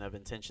version of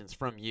Intentions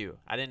from you.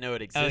 I didn't know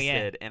it Oh yeah.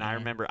 existed, and I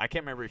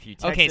can't remember if you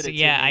texted Okay, so it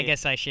yeah, to I me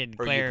guess I should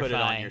or clarify. you put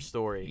it on your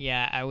story.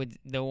 Yeah, I would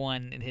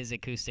his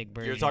acoustic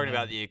version. You're talking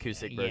about the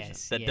acoustic version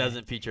yes, that yeah.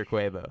 doesn't feature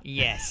Quavo.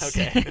 Yes.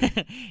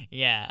 Okay.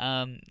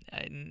 Yeah.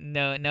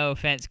 No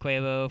offense,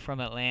 Quavo from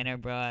Atlanta,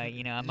 bro.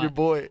 Your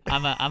boy.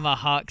 I'm a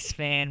Hawks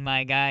fan.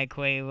 My guy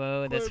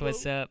Quavo. That's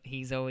what's up.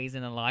 He's always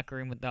in the locker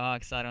room with the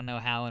Hawks. I don't know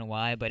how and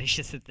why, but it's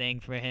just a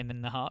thing for him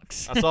and the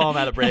Hawks. I saw him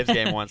at a Braves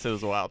game once. It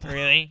was wild.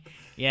 Really?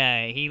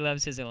 Yeah, he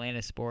loves his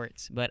Atlanta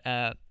sports. But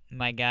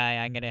my guy,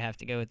 I'm gonna have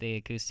to go with the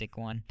acoustic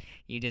one.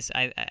 You just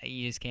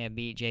can't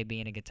beat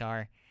JB in a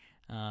guitar.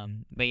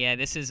 But yeah,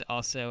 this is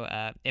also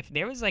if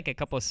there was like a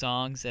couple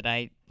songs that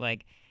I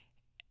like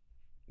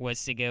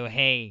was to go,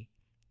 hey,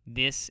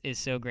 this is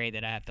so great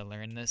that I have to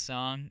learn this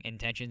song.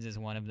 Intentions is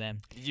one of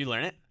them. Did you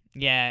learn it?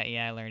 Yeah,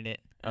 I learned it.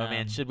 Oh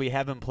man, should we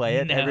have him play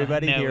it? No,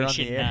 Everybody no, here we on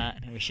should the air.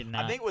 not. We should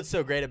not. I think what's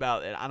so great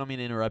about it, I don't mean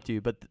to interrupt you,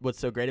 but what's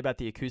so great about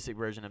the acoustic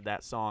version of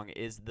that song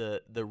is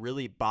the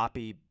really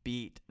boppy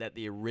beat that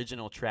the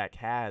original track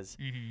has.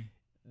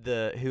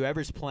 Mm-hmm.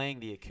 Whoever's playing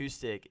the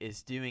acoustic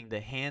is doing the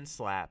hand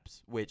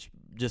slaps, which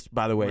just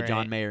by the way, Right.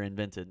 John Mayer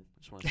invented.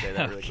 Just want to say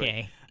that really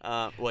quick.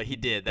 Well, he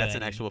did. That's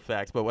an actual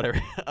fact, but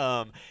whatever.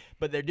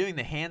 But they're doing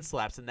the hand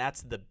slaps, and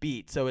that's the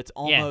beat. So it's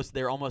almost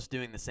they're almost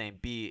doing the same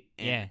beat,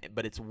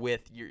 but it's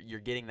with you're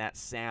getting that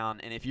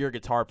sound. And if you're a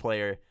guitar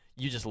player,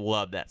 you just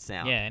love that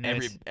sound. Yeah, no,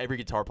 every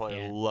guitar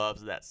player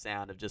loves that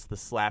sound of just the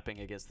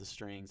slapping against the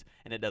strings,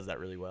 and it does that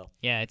really well.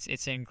 Yeah,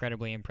 it's an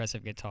incredibly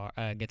impressive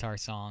guitar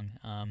song.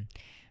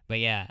 But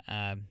yeah,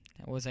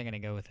 what was I gonna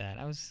go with that?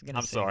 I'm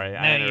sorry, No,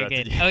 I you're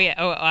interrupted good. you. Oh yeah.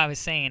 Oh, I was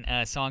saying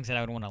songs that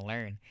I would want to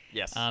learn.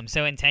 Yes.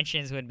 So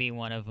Intentions would be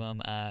one of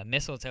them.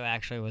 Mistletoe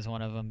actually was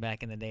one of them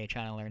back in the day,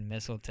 trying to learn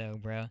Mistletoe,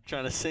 bro.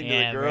 Trying to sing to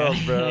the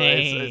girls, bro.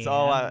 It's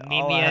all I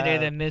meet me under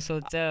the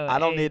mistletoe. I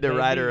don't need to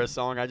write her baby. a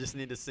song. I just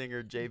need to sing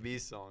her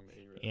JB's song that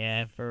he wrote.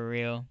 Yeah, for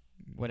real.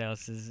 What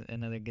else is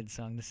another good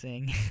song to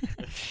sing?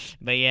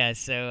 But yeah,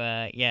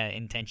 so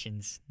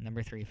Intentions,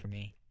 number 3 for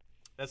me.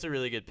 That's a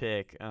really good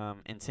pick.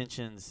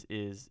 Intentions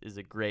is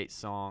a great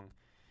song,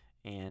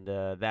 and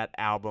that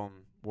album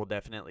will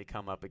definitely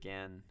come up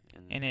again.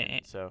 And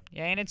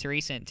it's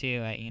recent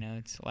too.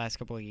 It's the last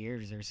couple of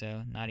years or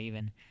so, not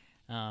even.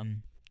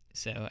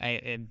 So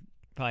it'd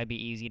probably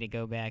be easy to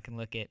go back and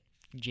look at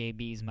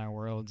JB's My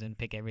Worlds and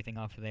pick everything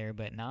off of there.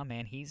 But nah,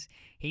 man, he's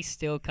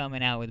still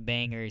coming out with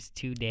bangers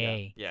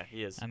today. Yeah,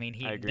 he is. I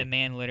mean, I agree. the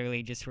man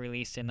literally just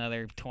released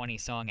another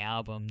 20-song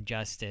album,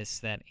 Justice.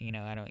 That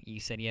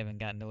you said you haven't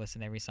gotten to listen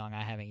to every song.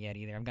 I haven't yet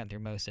either. I've gotten through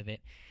most of it,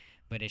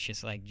 but it's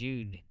just like,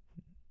 dude,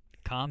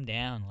 calm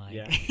down. Like,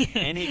 yeah.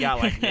 And he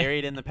got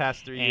married in the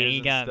past 3 years. And he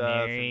got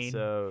stuff, married. And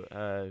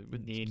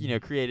so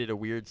created a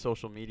weird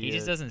social media. He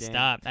just doesn't game.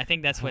 stop. I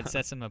think that's what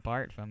sets him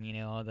apart from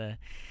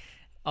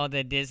all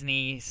the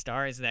Disney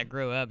stars that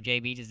grew up.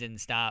 JB just didn't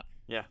stop.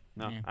 Yeah,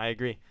 I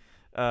agree.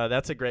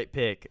 That's a great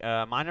pick.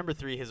 My number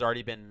 3 has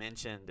already been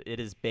mentioned.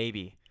 It is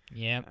Baby.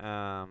 Yep.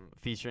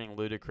 Featuring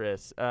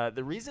Ludacris.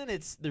 The reason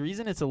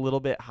it's a little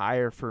bit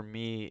higher for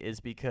me is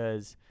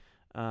because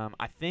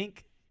I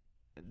think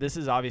this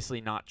is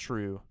obviously not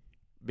true,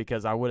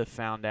 because I would have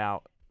found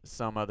out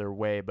some other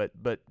way, but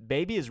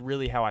Baby is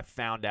really how I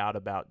found out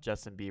about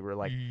Justin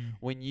Bieber.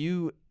 When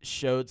you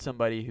showed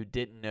somebody who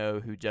didn't know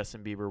who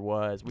Justin Bieber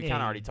was, we kind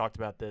of already talked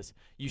about this,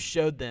 you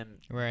showed them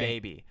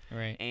Baby,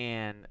 right?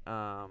 And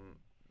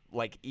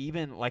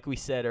even like we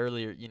said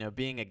earlier,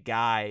 being a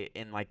guy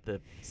in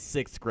the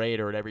 6th grade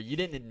or whatever, you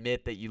didn't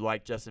admit that you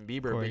liked Justin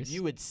Bieber, but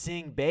you would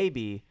sing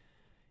Baby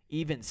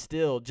even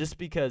still, just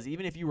because,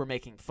 even if you were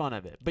making fun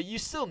of it, but you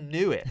still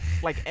knew it.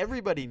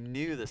 Everybody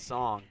knew the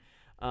song.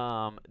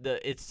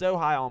 It's so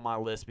high on my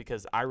list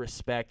because I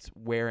respect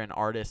where an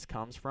artist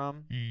comes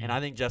from, and I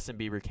think Justin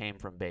Bieber came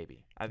from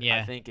Baby.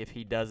 I think if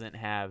he doesn't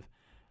have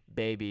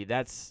Baby,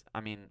 I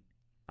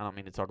don't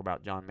mean to talk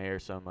about John Mayer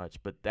so much,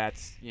 but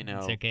that's,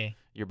 It's okay.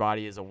 Your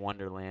Body is a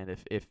Wonderland.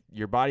 If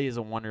Your Body is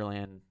a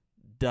Wonderland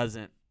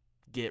doesn't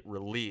get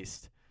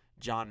released,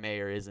 John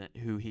Mayer isn't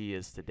who he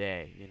is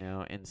today,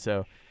 and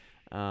so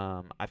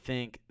I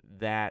think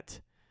that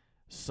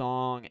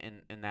song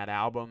and that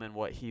album and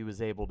what he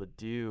was able to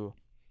do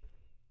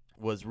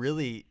was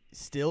really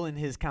still in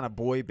his kind of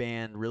boy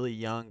band, really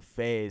young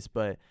phase,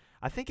 but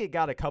I think it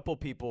got a couple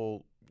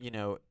people,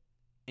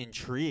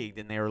 intrigued,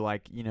 and they were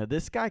like,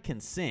 this guy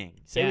can sing.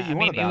 Say what you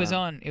want about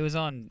him. It was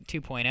on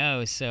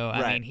 2.0, so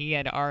I mean, he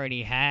had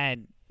already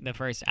had the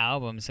first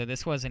album, so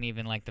this wasn't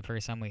even the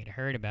first time we had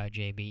heard about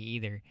JB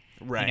either.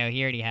 Right.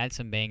 He already had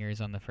some bangers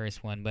on the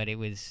first one, but it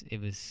was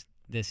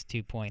this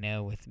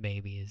 2.0 with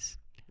Baby is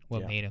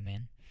what made him,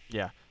 man.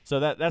 Yeah. So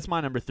that's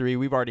my number 3.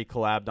 We've already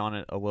collabed on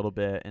it a little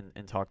bit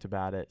and talked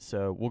about it.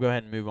 So we'll go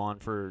ahead and move on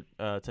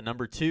to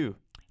number 2.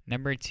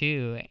 Number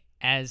 2,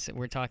 as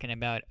we're talking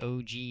about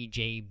OG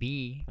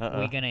JB,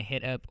 we're going to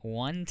hit up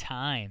One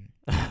Time.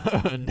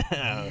 Oh,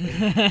 no.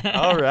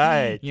 All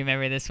right. You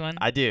remember this one?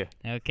 I do.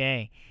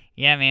 Okay.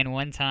 Yeah, man,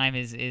 One Time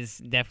is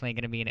definitely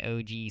going to be an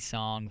OG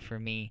song for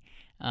me.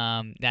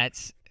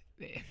 That's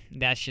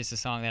just a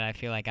song that I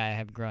feel like I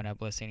have grown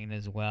up listening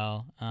as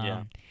well.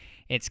 Yeah.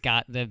 It's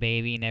got the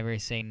baby Never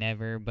Say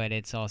Never, but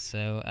it's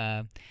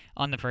also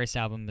on the first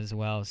album as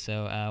well.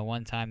 So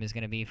One Time is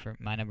going to be for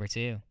my number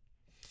 2.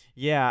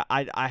 Yeah,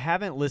 I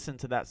haven't listened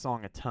to that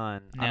song a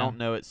ton. I No. don't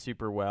know it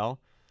super well.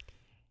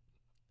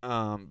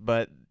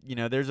 But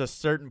there's a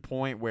certain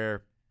point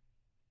where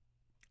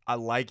I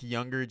like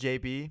younger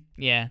JB,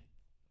 Yeah.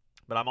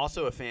 but I'm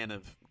also a fan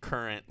of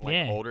current,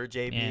 older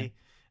JB.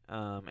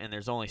 And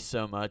there's only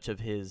so much of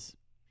his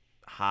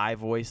high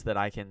voice that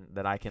I can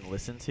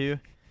listen to.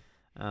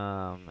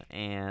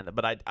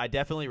 But I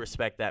definitely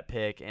respect that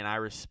pick, and I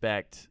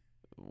respect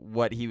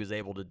what he was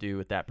able to do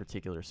with that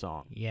particular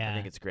song. Yeah. I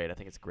think it's great. I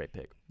think it's a great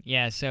pick.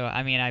 Yeah, so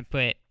I mean I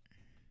put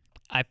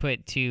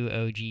 2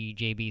 OG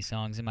JB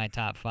songs in my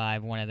top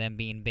 5, one of them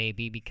being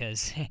Baby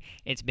because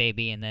it's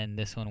Baby, and then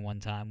this One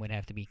Time would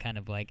have to be kind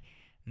of like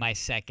my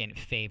second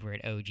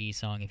favorite OG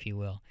song, if you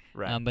will.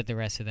 Right. But the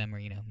rest of them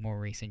are, more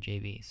recent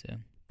JB, so.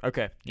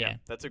 Okay. Yeah.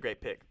 That's a great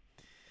pick.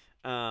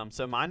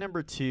 So my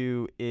number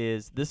 2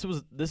 is this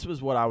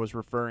was what I was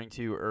referring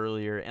to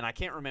earlier, and I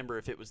can't remember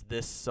if it was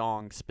this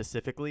song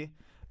specifically,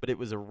 but it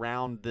was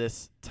around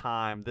this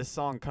time. This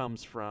song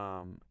comes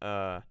from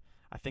I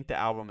think the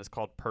album is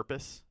called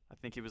Purpose. I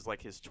think it was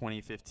like his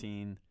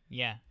 2015.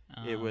 Yeah.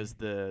 It was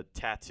the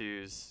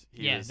tattoos.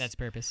 That's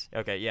Purpose.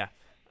 Okay, yeah.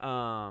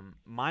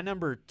 My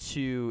number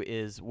 2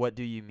 is What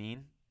Do You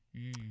Mean?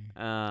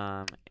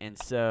 And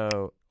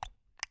so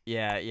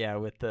yeah,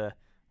 with the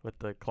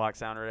clock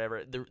sound or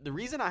whatever. The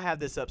reason I have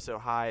this up so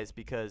high is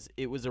because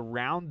it was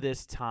around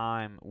this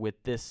time with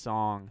this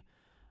song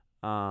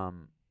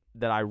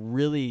that I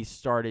really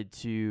started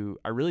to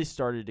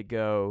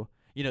go,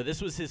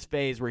 this was his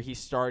phase where he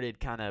started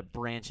kind of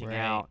branching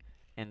out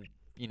and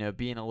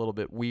being a little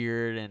bit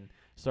weird and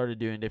started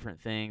doing different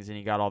things, and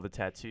he got all the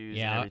tattoos.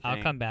 Yeah,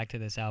 I'll come back to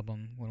this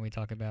album when we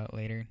talk about it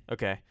later.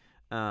 Okay.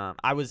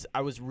 I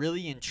was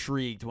really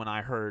intrigued when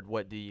I heard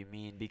What Do You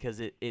Mean, because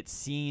it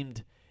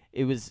seemed,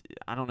 it was,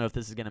 I don't know if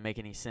this is going to make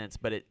any sense,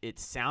 but it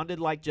sounded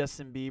like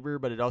Justin Bieber,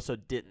 but it also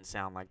didn't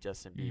sound like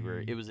Justin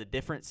Bieber. It was a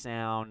different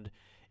sound.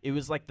 It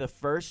was like the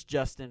first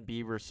Justin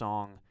Bieber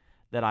song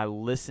that I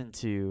listened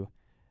to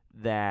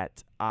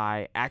that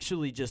I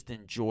actually just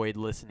enjoyed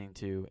listening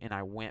to, and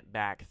I went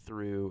back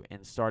through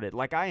and started,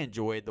 like, I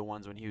enjoyed the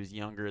ones when he was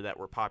younger that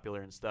were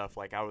popular and stuff.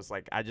 Like,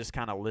 I just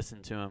kind of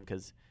listened to him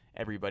because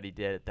everybody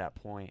did at that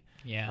point.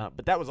 Yeah.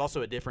 But that was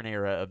also a different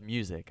era of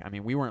music. I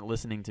mean, we weren't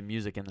listening to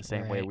music in the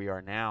same way we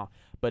are now.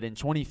 But in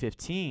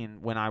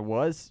 2015, when I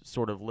was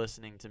sort of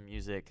listening to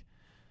music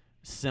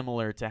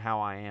similar to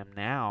how I am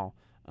now,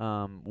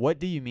 What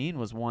Do You Mean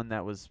was one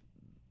that was,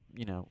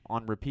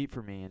 on repeat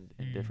for me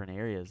in different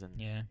areas. And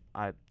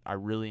I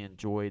really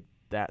enjoyed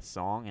that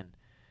song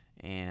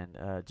and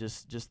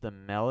just the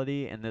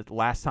melody. And the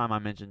last time I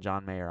mentioned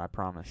John Mayer, I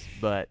promise.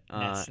 But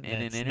in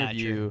an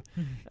interview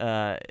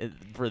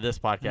for this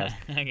podcast,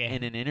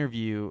 in an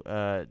interview,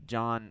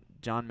 John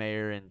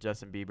Mayer and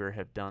Justin Bieber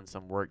have done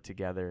some work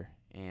together,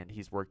 and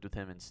he's worked with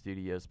him in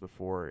studios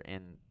before.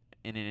 And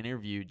in an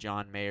interview,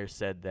 John Mayer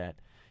said that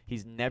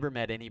he's never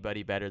met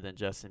anybody better than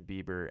Justin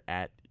Bieber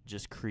at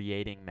just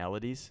creating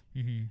melodies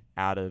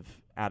out of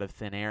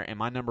thin air. And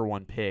my number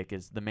one pick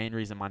is, the main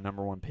reason my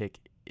number one pick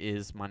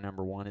is my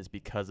number one is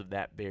because of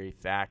that very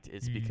fact.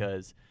 It's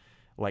because,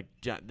 like,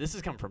 this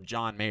has come from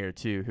John Mayer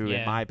too, who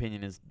in my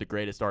opinion is the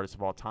greatest artist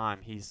of all time.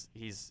 He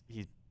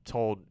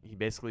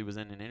basically was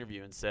in an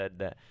interview and said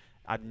that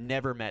I've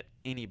never met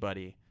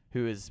anybody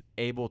who is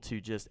able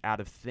to just out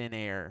of thin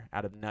air,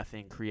 out of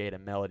nothing, create a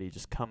melody,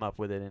 just come up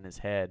with it in his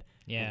head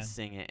and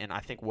sing it. And I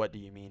think What Do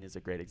You Mean is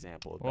a great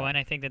example of that. Well, and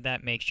I think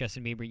that makes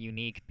Justin Bieber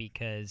unique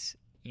because,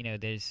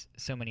 there's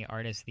so many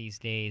artists these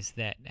days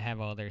that have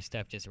all their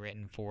stuff just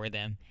written for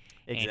them.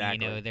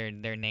 Exactly.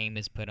 And, their name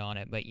is put on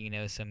it, but,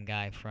 some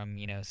guy from,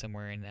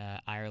 somewhere in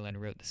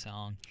Ireland wrote the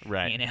song.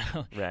 Right.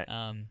 Right.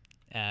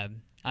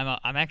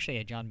 I'm actually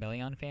a John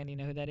Bellion fan. Do you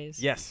know who that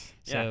is? Yes.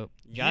 So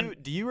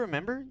do you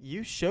remember?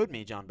 You showed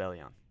me John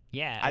Bellion.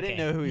 Yeah. I didn't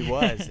know who he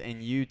was,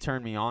 and you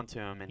turned me on to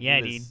him. And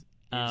he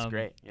was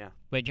great. Yeah.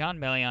 But John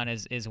Bellion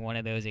is one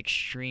of those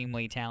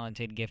extremely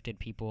talented, gifted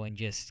people in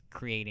just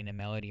creating a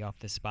melody off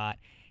the spot.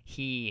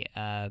 He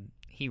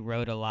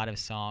wrote a lot of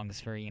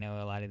songs for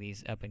a lot of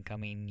these up and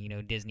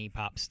coming Disney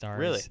pop stars.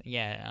 Really?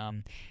 Yeah.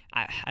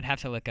 I'd have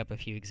to look up a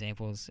few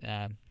examples.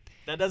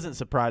 That doesn't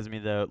surprise me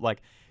though,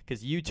 like,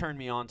 because you turned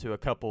me on to a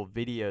couple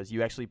videos.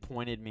 You actually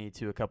pointed me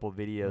to a couple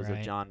videos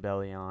of John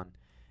Bellion,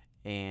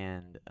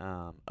 and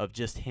of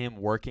just him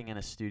working in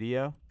a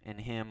studio and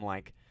him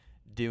like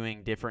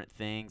doing different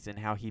things and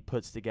how he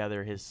puts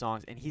together his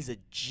songs. And he's a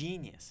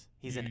genius.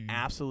 He's an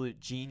absolute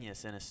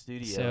genius in a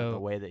studio in the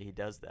way that he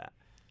does that.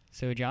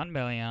 So John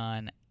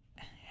Bellion,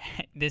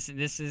 this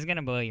is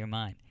gonna blow your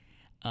mind.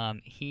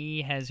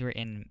 He has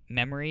written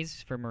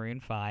Memories for Maroon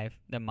 5,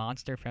 The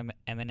Monster from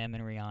Eminem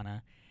and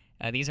Rihanna.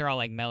 These are all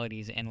like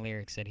melodies and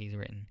lyrics that he's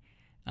written.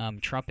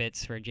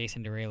 Trumpets for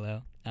Jason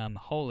Derulo.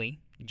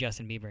 Holy,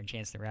 Justin Bieber and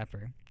Chance the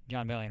Rapper.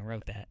 John Bellion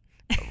wrote that.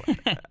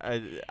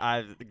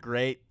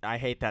 Great. I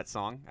hate that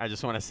song. I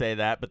just want to say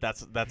that, but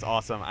that's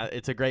awesome.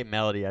 It's a great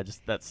melody.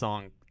 That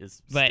song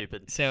is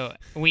stupid. So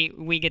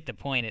we get the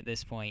point at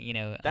this point.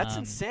 That's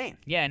insane.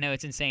 Yeah, no,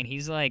 it's insane.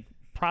 He's like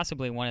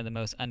possibly one of the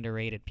most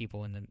underrated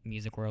people in the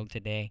music world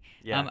today.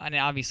 Yeah. And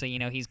obviously,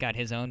 he's got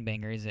his own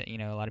bangers. A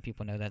lot of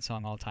people know that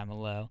song "All Time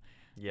Low."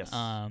 Yes.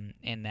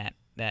 And that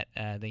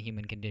the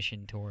Human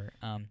Condition tour.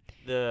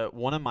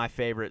 One of my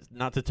favorites,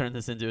 not to turn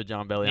this into a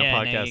John Bellion Yeah,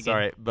 podcast, no,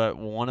 sorry, but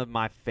one of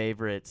my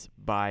favorites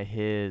by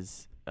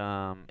his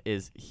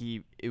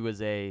it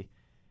was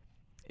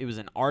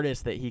an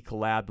artist that he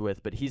collabed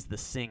with, but he's the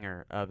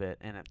singer of it,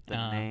 and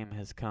the name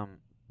has come,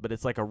 but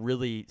it's like a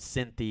really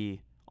synthy,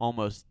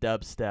 almost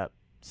dubstep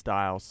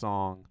style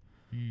song.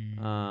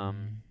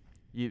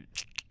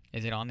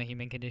 Is it on the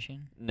Human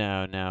Condition?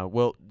 No.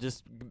 Well,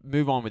 just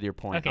move on with your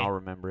point. Okay. I'll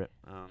remember it.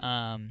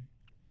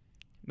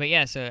 But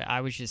yeah, so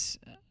I was just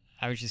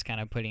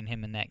kind of putting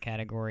him in that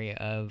category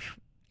of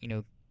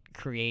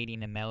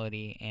creating a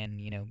melody,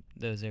 and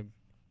those are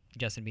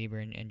Justin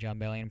Bieber and John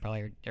Bellion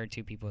probably are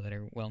two people that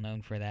are well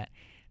known for that.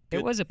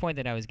 There was a point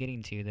that I was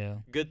getting to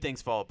though. Good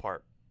Things Fall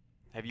Apart.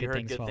 Have you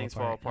heard Good Things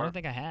Fall Apart? I don't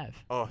think I have.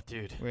 Oh,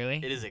 dude. Really?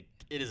 It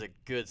is a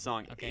good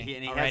song.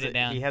 Okay. I'll write it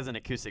down. He has an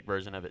acoustic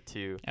version of it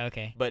too.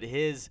 Okay. But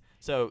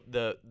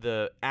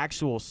the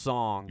actual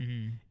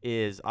song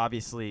is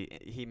obviously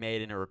he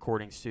made in a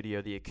recording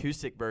studio. The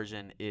acoustic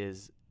version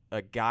is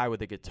a guy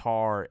with a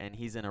guitar, and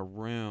he's in a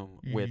room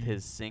with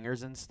his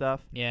singers and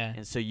stuff. Yeah.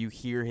 And so you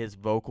hear his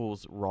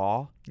vocals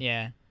raw.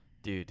 Yeah.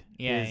 Dude.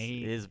 Yeah.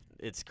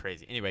 It's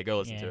crazy. Anyway, go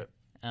listen to it.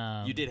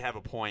 You did have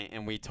a point,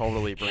 and we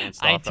totally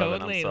branched I off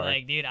totally, of it. I'm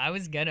sorry. dude, I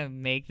was going to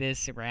make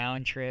this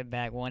round trip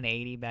back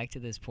 180 back to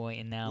this point,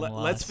 and now I'm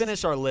lost. Let's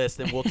finish our list,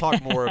 and we'll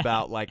talk more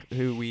about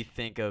who we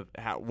think of,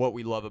 what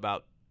we love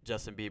about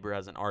Justin Bieber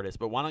as an artist.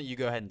 But why don't you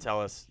go ahead and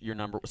tell us your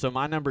number? So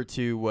my number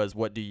 2 was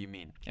What Do You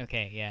Mean?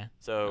 Okay, yeah.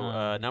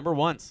 So number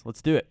 1's,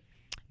 let's do it.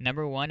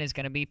 Number 1 is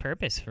going to be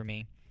Purpose for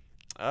me.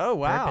 Oh,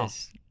 wow.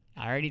 Purpose.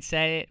 I already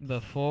said it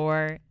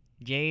before.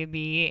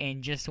 JB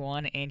and just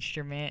one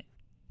instrument.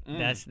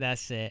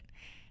 That's it.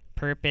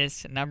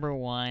 Purpose, number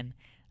 1.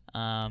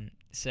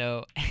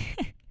 So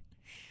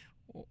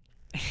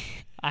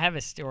I have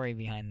a story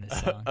behind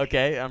this song.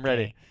 Okay, I'm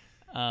ready.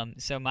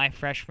 So my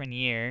freshman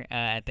year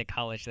at the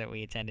college that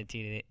we attended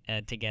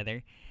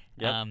together,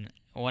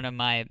 one of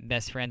my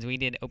best friends, we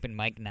did open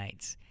mic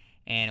nights.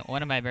 And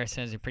one of my best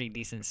friends is a pretty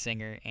decent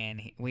singer,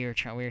 and we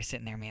were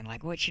sitting there, man,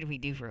 like, what should we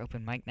do for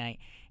open mic night?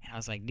 And I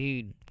was like,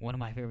 dude, one of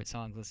my favorite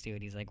songs, let's do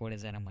it. He's like, what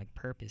is that? I'm like,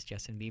 Purpose,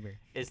 Justin Bieber.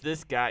 Is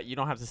this guy, you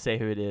don't have to say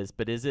who it is,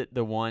 but is it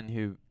the one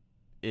who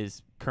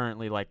is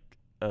currently like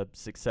a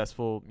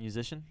successful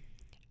musician?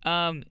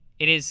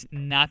 It is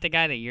not the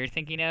guy that you're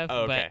thinking of,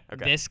 okay.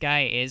 This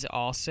guy is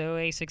also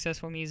a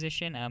successful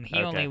musician. He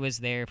only was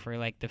there for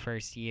like the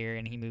first year,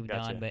 and he moved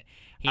on. But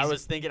I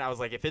was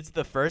like, if it's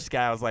the first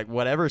guy, I was like,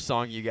 whatever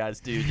song you guys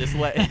do, just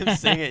let him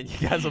sing it, and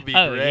you guys will be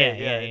great.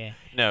 Yeah.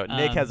 No,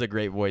 Nick has a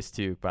great voice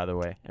too, by the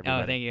way.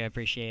 Everybody. Oh, thank you. I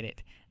appreciate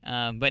it.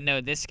 But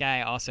no, this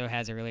guy also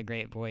has a really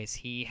great voice.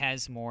 He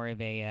has more of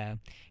a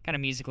kind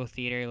of musical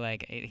theater.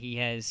 Like he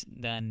has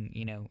done,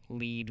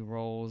 lead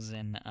roles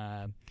and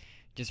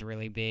just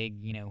really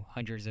big,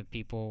 hundreds of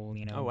people,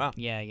 Oh, wow.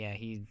 Yeah,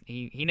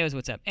 he knows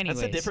what's up. Anyways,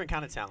 that's a different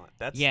kind of talent.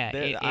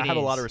 I have a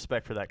lot of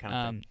respect for that kind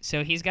of thing.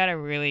 So he's got a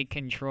really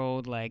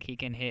controlled, like he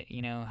can hit,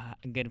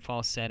 a good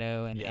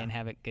falsetto and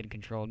have it good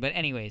controlled. But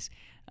anyways,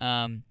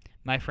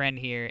 my friend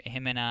here,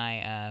 him and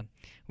I,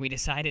 we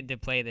decided to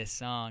play this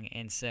song,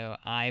 and so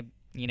I,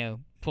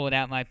 pulled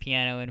out my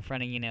piano in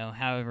front of,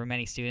 however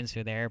many students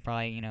were there,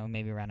 probably,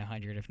 maybe around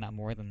 100, if not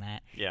more than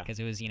that. Yeah. Because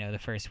it was, the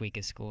first week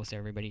of school, so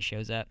everybody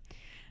shows up.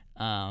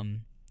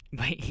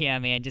 But yeah,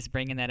 man, just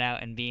bringing that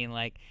out and being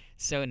like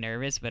so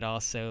nervous, but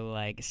also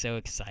like so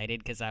excited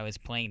because I was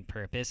playing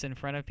Purpose in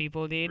front of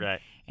people, dude. Right.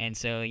 And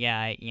so yeah,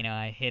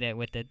 I hit it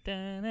with the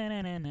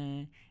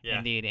da-na-na-na-na,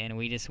 and dude, and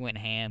we just went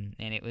ham,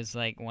 and it was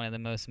like one of the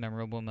most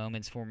memorable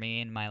moments for me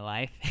in my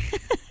life.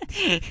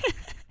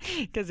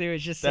 Because it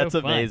was just so fun. That's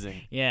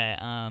amazing.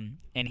 Yeah.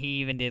 And he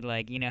even did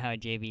like, how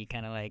JB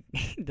kind of like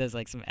does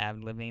like some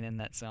ad-libbing in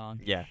that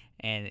song. Yeah.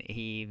 And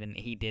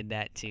he did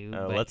that too.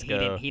 Oh, but let's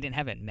go. He didn't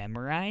have it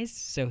memorized,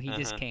 so he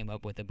just came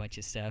up with a bunch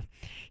of stuff.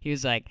 He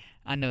was like,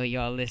 I know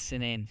y'all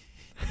listening.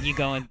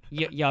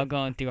 Y'all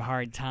going through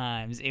hard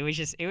times. It was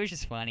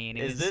just funny. And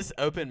Is this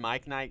open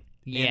mic night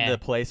Yeah. in the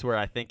place where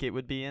I think it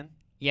would be in?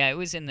 Yeah, it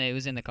was in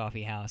the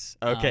coffee house.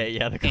 Okay,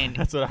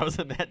 that's what I was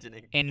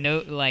imagining. And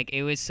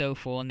it was so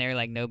full in there,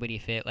 like nobody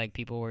fit. Like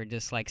people were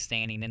just like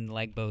standing in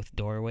like both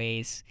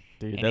doorways.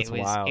 Dude, and that's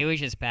wild. It was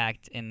just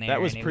packed in there.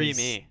 That was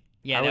me.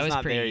 Yeah, that was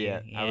not pre there you.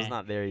 yet. Yeah. I was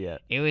not there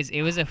yet. It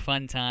was a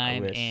fun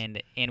time, wish.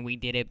 and we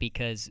did it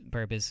because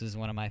Purpose was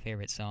one of my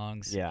favorite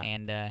songs. Yeah.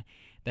 And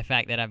the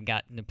fact that I've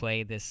gotten to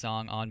play this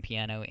song on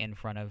piano in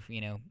front of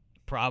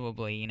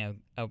probably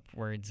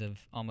upwards of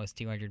almost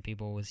 200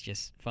 people was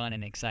just fun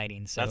and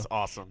exciting. So that's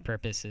awesome.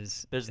 Purpose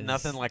is There's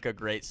nothing like a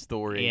great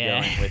story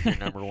Yeah. going with your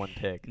number 1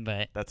 pick.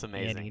 But that's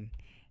amazing.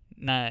 Yeah,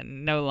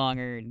 no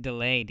longer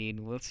delay, dude.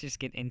 Let's just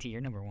get into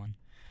your number one.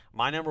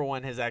 My number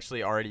one has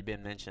actually already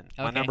been mentioned.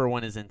 Okay. My number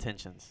one is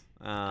Intentions.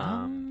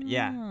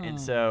 Yeah, and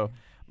so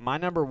my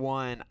number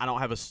one, I don't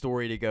have a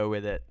story to go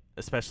with it,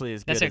 especially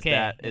as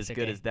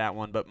good as that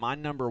one. But my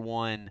number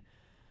one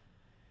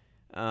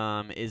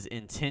is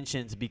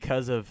Intentions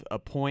because of a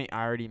point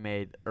I already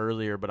made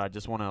earlier, but I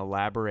just want to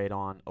elaborate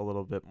on a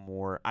little bit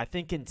more. I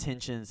think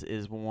Intentions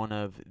is one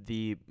of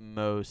the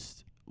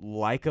most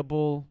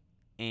likable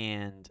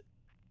and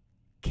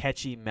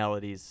catchy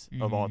melodies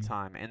of all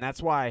time, and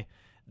that's why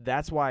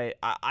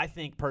I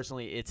think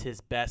personally it's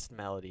his best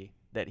melody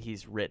that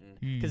he's written,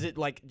 because it,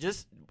 like,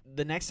 just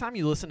the next time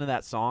you listen to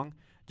that song,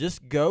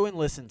 just go and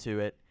listen to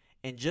it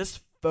and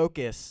just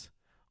focus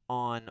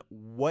on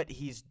what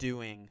he's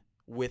doing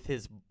with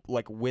his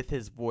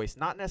voice.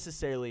 Not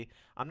necessarily,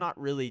 I'm not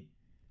really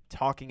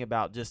talking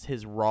about just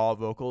his raw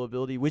vocal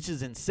ability, which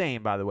is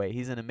insane, by the way.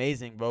 He's an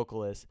amazing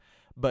vocalist,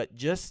 but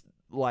just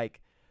like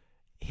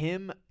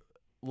him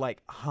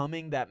like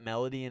humming that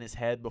melody in his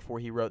head before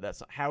he wrote that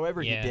song.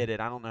 However he did it,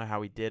 I don't know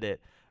how he did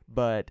it,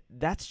 but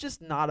that's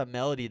just not a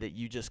melody that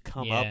you just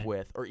come up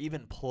with or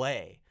even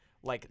play.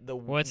 Like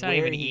it's not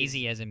even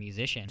easy as a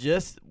musician.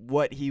 Just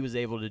what he was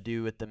able to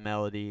do with the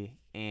melody,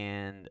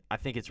 and I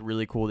think it's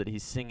really cool that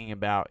he's singing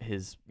about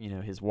his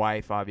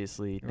wife,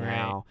 obviously,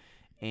 now.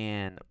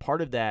 And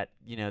part of that,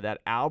 that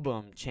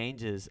album,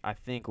 Changes, I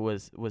think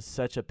was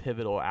such a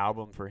pivotal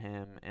album for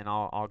him, and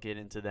I'll get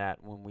into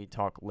that when we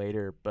talk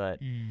later. But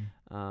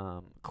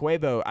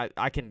Quavo,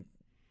 I can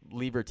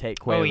leave or take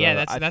Quavo. Oh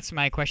yeah, that's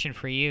my question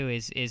for you.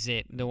 Is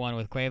it the one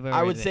with Quavo?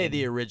 I would say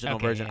the original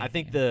version. Yeah, I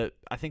think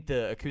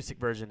the acoustic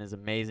version is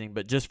amazing,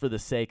 but just for the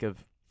sake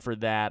of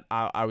that,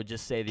 I would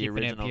just say the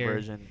original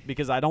version,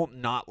 because I don't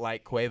not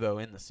like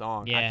Quavo in the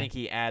song. Yeah. I think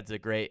he adds a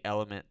great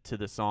element to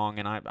the song,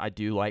 and I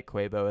do like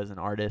Quavo as an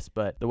artist,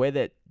 but the way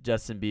that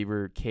Justin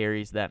Bieber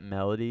carries that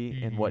melody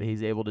and what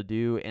he's able to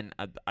do, and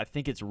I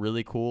think it's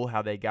really cool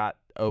how they got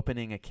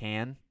opening a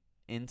can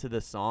into the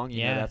song.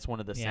 You know, that's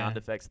one of the sound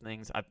effects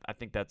things. I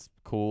think that's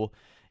cool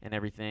and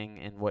everything,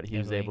 and what he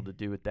was able to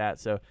do with that.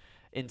 So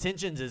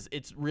Intentions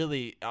it's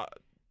really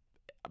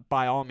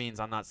by all means,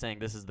 I'm not saying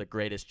this is the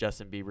greatest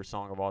Justin Bieber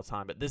song of all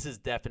time, but this is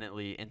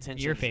definitely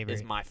Intentions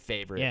is my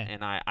favorite,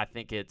 and I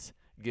think it's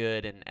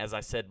good. And as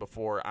I said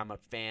before, I'm a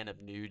fan of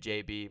new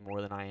JB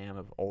more than I am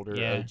of older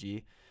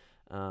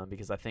OG,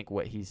 because I think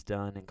what he's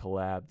done and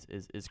collabed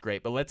is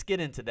great. But let's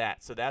get into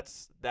that. So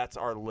that's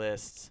our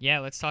list. Yeah,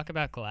 let's talk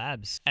about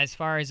collabs. As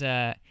far as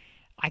I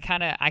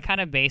kind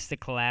of base the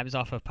collabs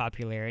off of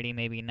popularity,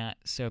 maybe not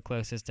so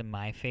close as to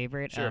my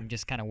favorite. Sure.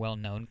 Just kind of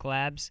well-known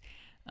collabs.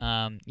 You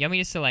want me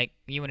just to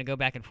you want to go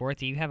back and forth?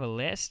 Do you have a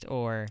list,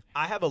 or?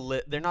 I have a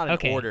list. They're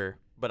not in order,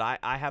 but I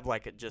have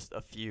just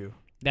a few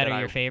that are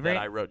your favorite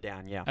that I wrote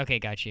down. Yeah. Okay,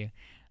 got you.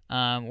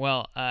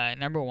 Well,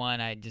 number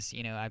one, I just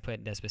I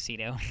put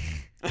Despacito.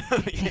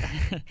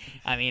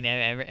 I mean,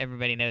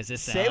 everybody knows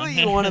this song. Say what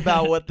you want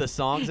about what the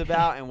song's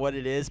about and what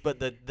it is, but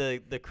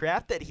the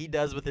crap that he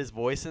does with his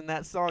voice in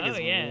that song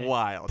is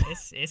wild.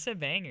 It's a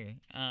banger.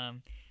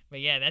 But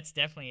yeah, that's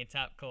definitely a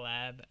top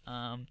collab.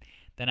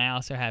 Then I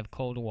also have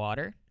Cold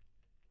Water.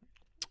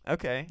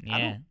 Okay.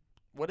 Yeah.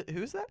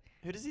 Who's that?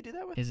 Who does he do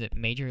that with? Is it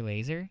Major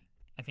Lazer?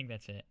 I think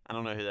that's it. I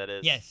don't know who that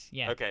is. Yes.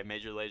 Yeah. Okay,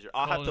 Major Lazer.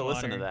 I'll have to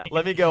listen to that.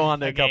 Let me go on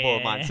to a couple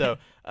of mine. So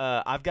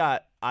I've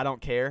got I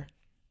Don't Care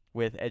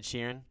with Ed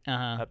Sheeran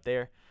up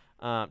there.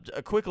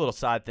 A quick little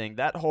side thing.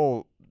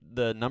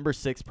 The number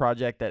 6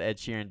 project that Ed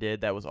Sheeran did,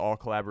 that was all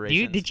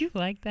collaborations. Did you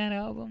like that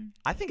album?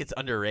 I think it's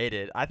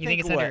underrated. I think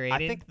it's underrated? I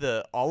think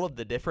all of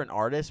the different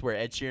artists where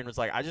Ed Sheeran was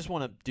like, I just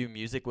want to do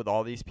music with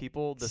all these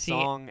people. The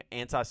song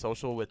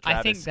Antisocial with Travis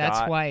Scott. I think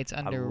that's why it's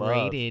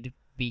underrated,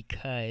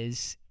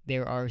 because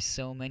there are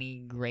so many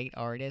great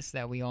artists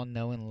that we all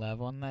know and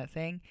love on that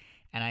thing.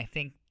 And I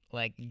think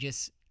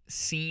just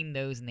seeing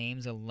those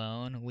names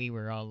alone, we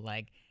were all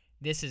like,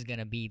 this is going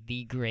to be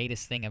the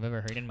greatest thing I've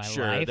ever heard in my life.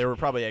 Sure, there were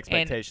probably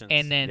expectations.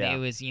 And then it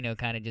was,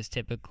 kind of just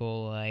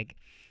typical,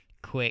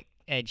 quick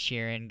Ed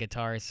Sheeran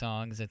guitar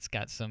songs. It's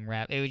got some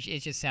rap. It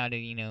just sounded,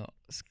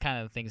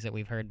 kind of things that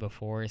we've heard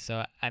before.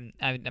 So I'm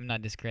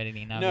not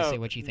discrediting, obviously,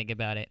 what you think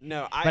about it.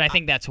 No, but I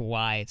think that's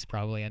why it's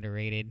probably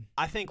underrated.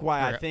 I think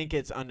why I think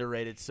it's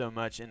underrated so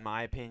much, in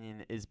my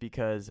opinion, is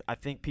because I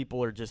think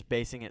people are just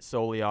basing it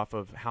solely off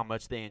of how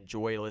much they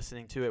enjoy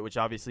listening to it, which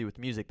obviously with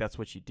music, that's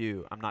what you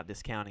do. I'm not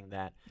discounting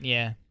that.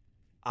 Yeah.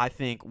 I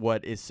think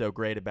what is so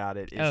great about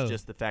it is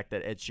just the fact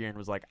that Ed Sheeran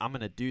was like, I'm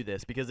going to do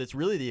this, because it's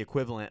really the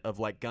equivalent of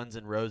Guns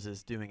N'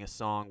 Roses doing a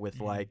song with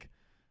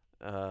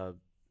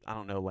I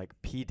don't know,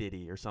 P.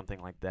 Diddy or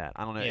something like that.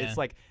 I don't know. Yeah. It's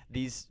like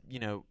these,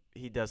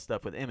 he does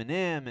stuff with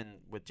Eminem and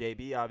with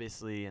JB,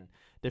 obviously, and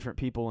different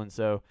people. And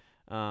so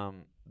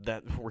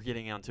that we're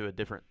getting onto a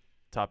different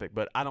topic,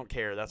 but I Don't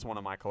Care. That's one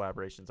of my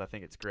collaborations. I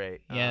think it's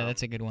great. Yeah,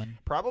 that's a good one.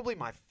 Probably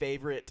my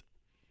favorite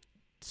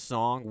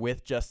song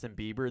with Justin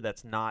Bieber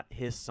that's not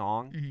his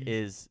song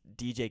is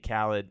DJ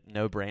Khaled,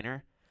 No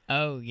Brainer.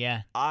 Oh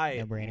yeah, I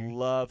No Brainer.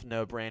 love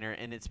No Brainer,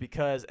 and it's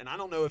because, and I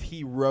don't know if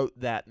he wrote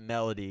that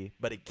melody,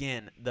 but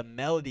again, the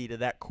melody to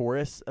that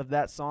chorus of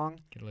that song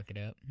Could look it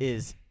up.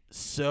 is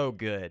so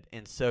good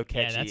and so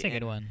catchy. Yeah, that's a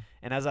good one.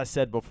 And as I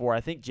said before,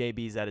 I think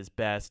JB's at his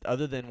best,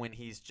 other than when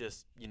he's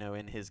just,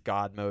 in his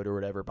God mode or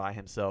whatever by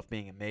himself,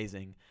 being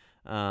amazing.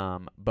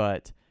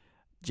 But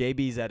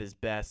JB's at his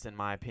best, in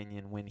my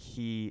opinion, when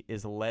he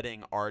is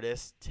letting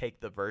artists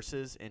take the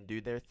verses and do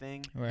their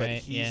thing, but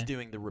he's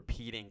doing the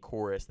repeating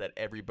chorus that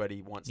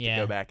everybody wants to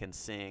go back and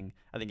sing.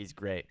 I think he's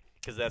great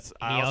because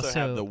I also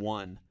have The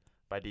One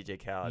by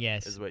DJ Khaled.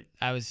 Yes, is what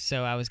I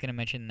was gonna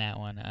mention that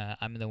one.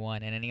 I'm the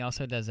One, and then he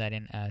also does that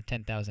in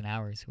 10,000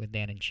 Hours with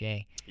Dan and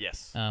Shay.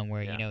 Yes.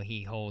 Where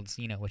he holds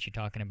what you're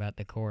talking about,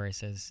 the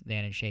chorus, as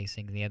Dan and Shay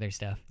sing the other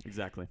stuff.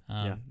 Exactly.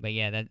 But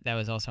yeah, that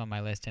was also on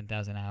my list,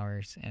 10,000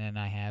 Hours, and then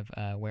I have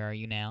Where Are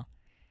You Now?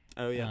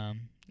 Oh yeah.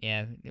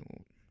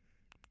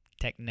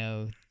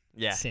 Techno.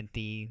 Yeah.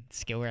 Synthy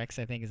Skillrex,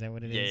 I think, is that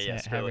what it is? Yeah.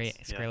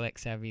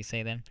 Skrillex, however you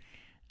say them.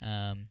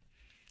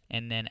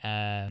 And then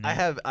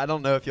I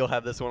don't know if you'll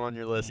have this one on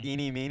your list.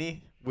 Eenie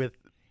Meenie with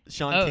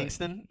Sean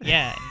Kingston.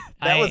 Yeah.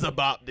 That was a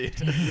bop, dude.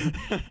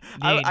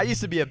 I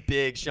used to be a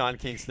big Sean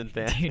Kingston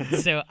fan.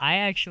 Dude, so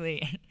I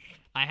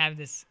have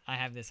this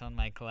on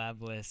my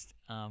collab list.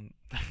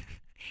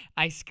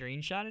 I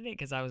screenshotted it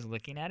because I was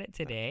looking at it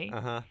today.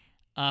 Uh-huh.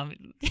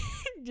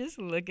 Just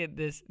look at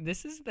this.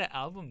 This is the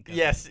album cover.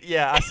 Yes,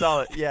 yeah, I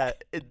saw it. Yeah,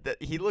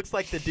 he looks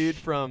like the dude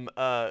from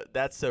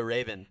That's So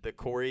Raven, the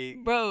Corey.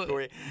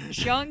 Bro,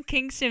 Sean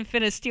Kingston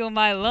finna steal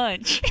my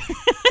lunch.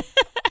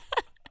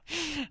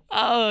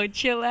 Oh,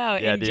 chill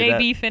out. Yeah, and dude,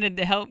 JB finna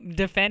help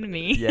defend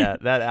me. Yeah,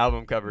 that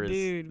album cover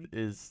Dude.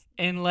 is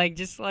And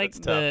just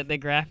the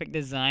graphic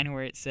design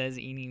where it says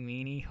Eenie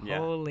Meenie, Yeah.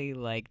 holy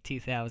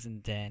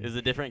 2010. It was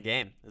a different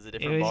game. It was a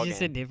different It was ball just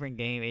game. a different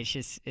game.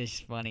 It's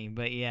funny,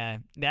 but yeah,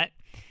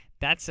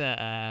 that's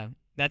a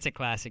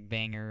classic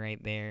banger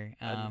right there.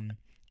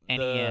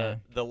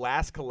 The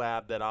last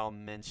collab that I'll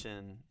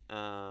mention,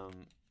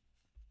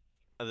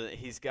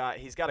 he's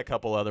got a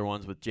couple other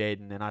ones with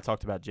Jaden, and I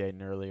talked about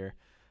Jaden earlier.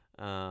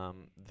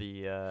 One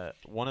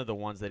of the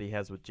ones that he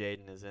has with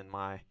Jaden is in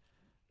my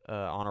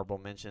honorable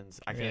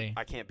mentions. I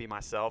can't be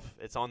myself.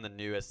 It's on the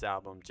newest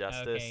album,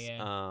 Justice. Okay,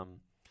 yeah.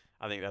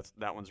 I think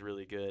that one's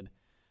really good.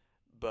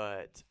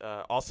 But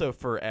also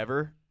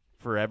Forever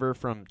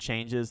from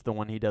Changes, the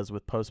one he does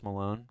with Post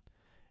Malone,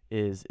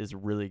 is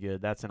really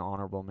good. That's an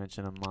honorable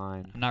mention of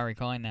mine. I'm not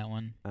recalling that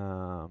one.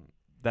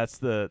 That's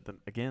the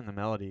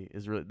melody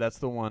is really, that's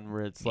the one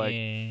where it's like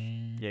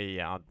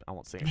I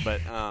won't sing it,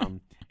 but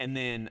and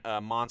then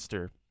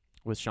Monster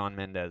with Shawn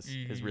Mendes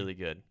is really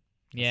good.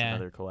 That's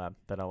another collab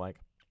that I like.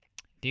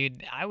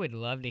 Dude, I would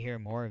love to hear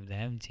more of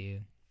them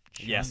too.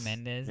 Shawn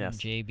Mendes and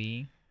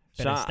JB.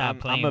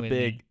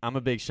 I'm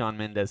a big Shawn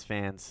Mendes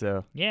fan,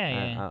 so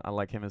I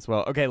like him as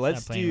well. Okay,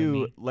 let's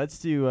do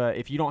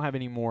if you don't have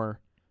any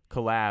more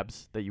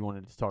collabs that you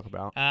wanted to talk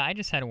about. I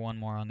just had one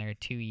more on there,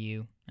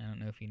 2U. I don't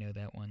know if you know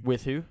that one.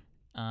 With who?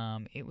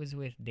 It was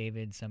with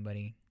David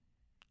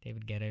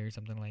Guetta or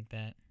something like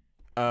that.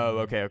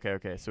 Oh,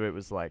 okay. So it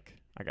was like,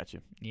 I got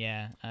you.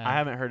 Yeah. I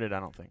haven't heard it, I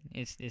don't think.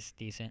 It's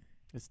decent.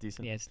 It's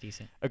decent? Yeah, it's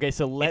decent. Okay,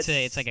 so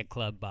It's like a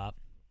club bop.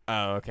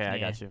 Oh, okay, I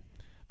got you.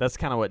 That's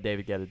kind of what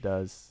David Guetta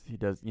does. He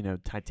does,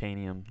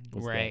 Titanium.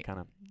 Right. Kind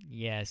of.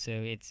 Yeah, so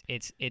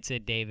it's a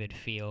David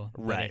feel.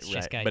 But right, it's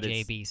just got but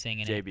JB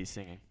singing JB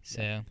singing.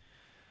 So. Yeah.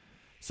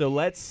 So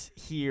let's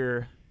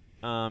hear.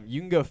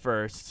 You can go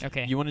first.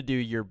 Okay. You want to do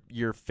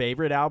your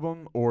favorite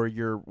album or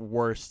your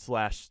worst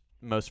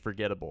 / most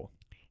forgettable?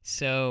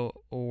 So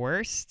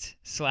worst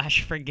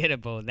 /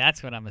 forgettable.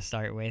 That's what I'm gonna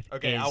start with.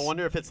 Okay. I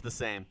wonder if it's the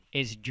same.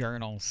 Is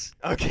Journals.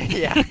 Okay.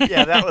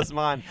 Yeah. That was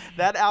mine.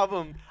 That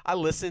album, I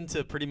listened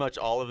to pretty much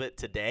all of it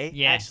today.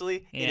 Yeah.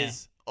 Actually, it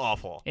is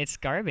awful. It's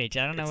garbage.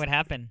 I don't know what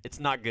happened. It's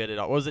not good at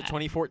all. What was it?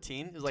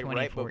 2014? It was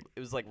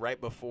like right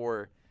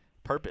before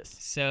Purpose.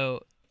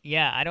 So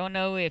yeah, I don't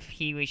know if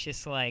he was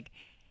just like,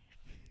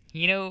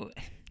 when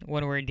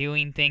we're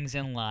doing things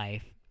in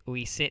life,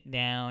 we sit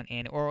down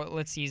or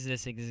let's use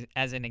this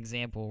as an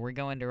example. We're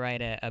going to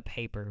write a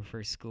paper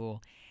for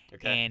school.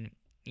 Okay. And,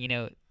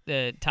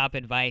 the top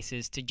advice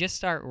is to just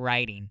start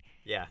writing.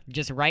 Yeah.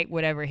 Just write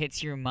whatever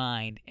hits your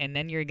mind, and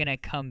then you're going to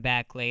come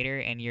back later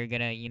and you're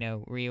going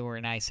to,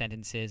 reorganize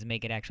sentences,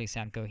 make it actually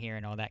sound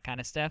coherent, all that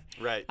kind of stuff.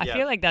 Right. I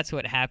feel like that's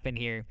what happened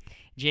here.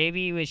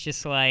 JB was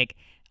just like,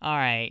 all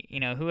right,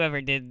 whoever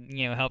did,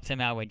 helped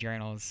him out with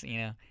Journals,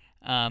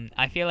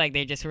 I feel like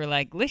they just were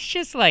like, let's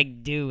just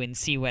do and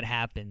see what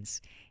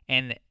happens.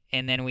 And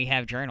then we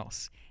have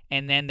Journals.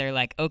 And then they're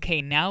like,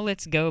 okay, now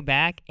let's go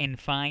back and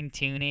fine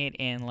tune it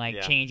and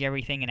change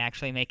everything and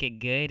actually make it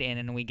good. And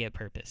then we get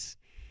Purpose.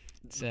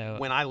 So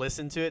when I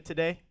listened to it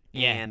today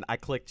and I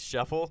clicked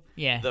shuffle,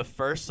 the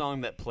first song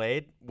that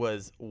played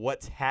was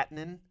What's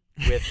Hatnin'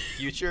 with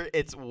Future.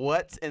 It's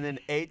What's and then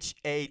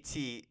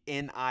HATNIN.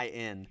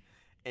 And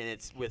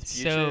it's with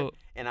Future.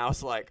 And I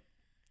was like,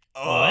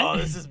 oh, what?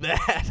 This is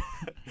bad.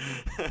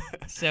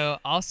 So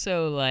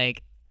also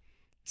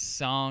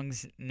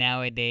songs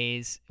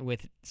nowadays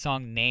with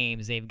song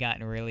names, they've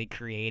gotten really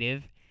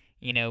creative,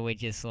 with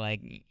just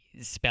like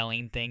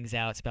spelling things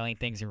out, spelling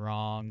things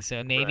wrong.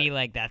 So maybe Right.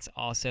 like that's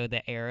also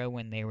the era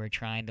when they were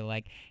trying to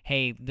like,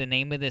 hey, the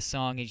name of this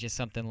song is just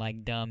something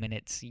like dumb and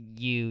it's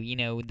you,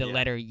 the Yeah.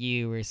 letter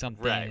U or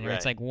something, Right. or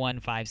it's Right. like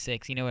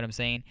 156, you know what I'm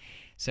saying?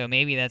 So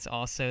maybe that's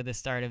also the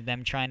start of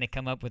them trying to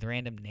come up with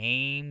random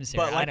names, or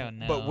But I like, don't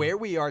but know. where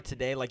we are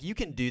today, like you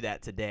can do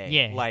that today.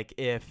 Yeah. Like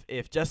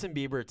if Justin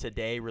Bieber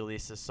today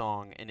released a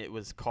song and it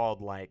was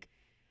called like,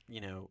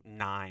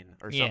 9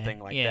 or Yeah, something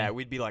like yeah. that,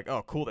 we'd be like,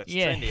 oh, cool, that's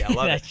Yeah, trendy, I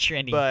love it. that's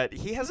trendy. But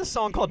he has a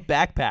song called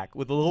Backpack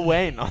with Lil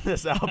Wayne on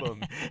this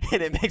album,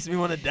 and it makes me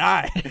want to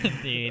die.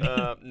 Dude.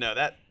 No,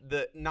 that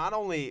the not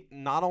only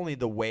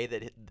the way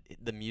that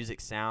the music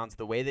sounds,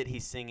 the way that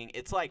he's singing,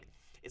 it's like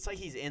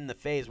he's in the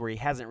phase where he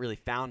hasn't really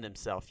found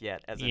himself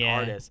yet as an Yeah.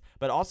 artist,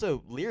 but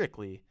also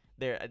lyrically,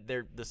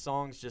 the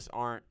songs just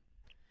aren't.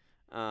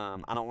 I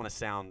don't want to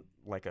sound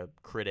like a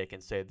critic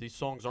and say these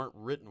songs aren't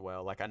written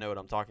well. Like I know what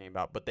I'm talking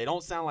about, but they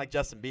don't sound like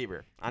Justin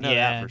Bieber. I know that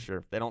Yeah. for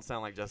sure. They don't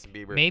sound like Justin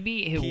Bieber.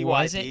 Maybe it PYD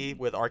wasn't.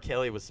 with R.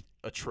 Kelly was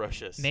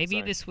atrocious. Maybe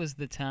Sorry. this was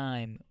the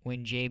time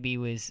when JB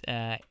was,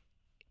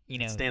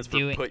 It stands for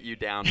doing. put you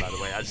down. By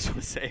the way, I just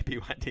want to say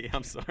PYD.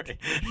 I'm sorry.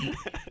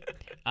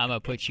 I'm gonna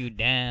put you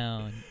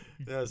down.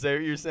 No, say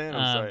what you're saying.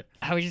 I'm sorry.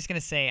 I was just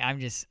gonna say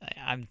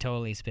I'm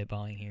totally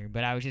spitballing here,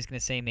 but I was just gonna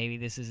say maybe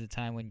this is the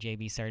time when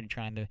JB started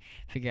trying to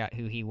figure out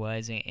who he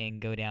was and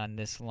go down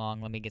this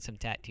long let me get some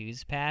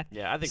tattoos path.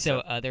 Yeah, I think So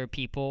so. other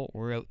people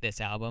wrote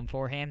this album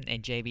for him,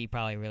 and JB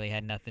probably really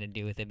had nothing to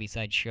do with it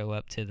besides show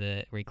up to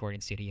the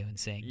recording studio and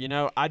sing.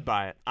 I'd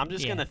buy it. I'm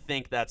just Yeah. gonna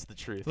think that's the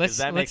truth Let's- because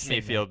that let's makes me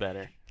say feel that.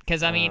 better.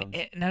 Because I mean, Um,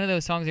 none of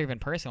those songs are even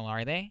personal,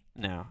 are they?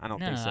 No, I don't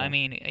No, think so. I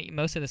mean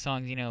most of the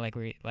songs,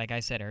 like I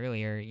said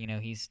earlier,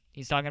 he's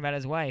talking about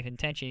his wife,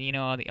 intention,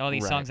 all these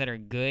Right. songs that are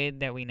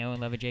good that we know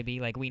and love of JB,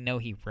 like we know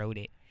he wrote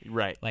it.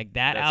 Right. Like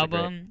that That's a great-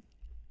 album,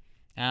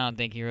 I don't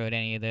think he wrote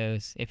any of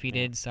those. If he Yeah.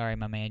 did, sorry,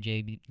 my man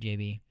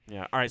JB.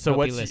 Yeah. All right. So Hope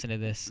what's you listen to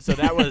this. So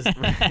that was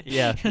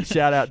yeah.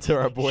 Shout out to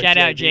our boy. Shout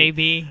out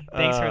JB. JB.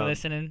 Thanks for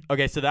listening.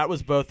 Okay, so that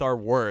was both our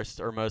worst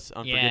or most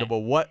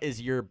unforgettable. What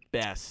is your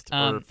best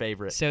or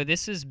favorite? So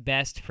this is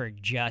best for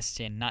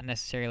Justin, not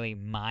necessarily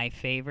my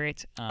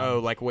favorite.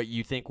 Like what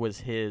you think was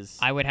his?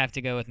 I would have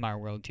to go with My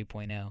World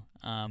 2.0.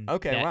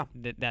 Okay, wow.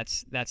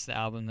 That's the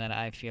album that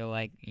I feel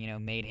like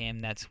made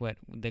him. That's what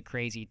the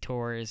crazy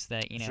tours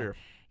that Sure.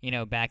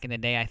 Back in the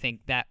day. I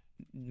think that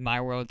My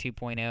World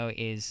 2.0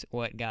 is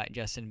what got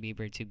Justin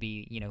Bieber to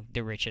be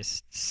the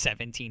richest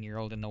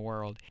 17-year-old in the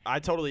world. I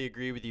totally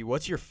agree with you.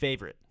 What's your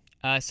favorite?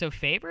 So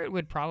favorite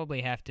would probably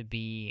have to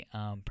be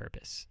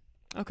Purpose.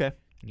 Okay,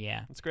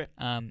 Yeah. that's great.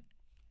 And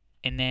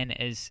then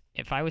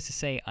if I was to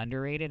say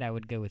underrated, I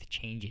would go with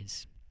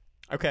Changes.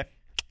 Okay.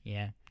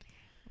 Yeah.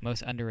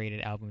 Most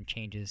underrated album,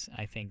 Changes.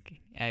 I think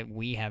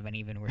we haven't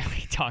even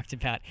really talked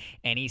about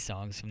any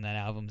songs from that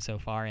album so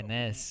far in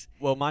this.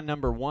 Well, my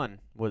number one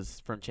was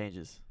from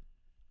Changes.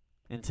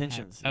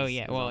 Intentions. Oh is-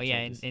 yeah, is well on yeah,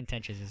 Changes.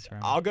 Intentions is from.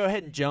 I'll go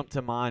ahead and jump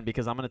to mine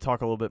because I'm going to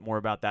talk a little bit more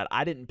about that.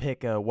 I didn't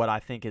pick what I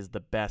think is the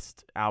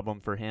best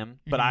album for him,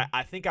 but Mhm.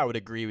 I think I would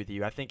agree with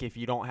you. I think if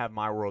you don't have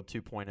My World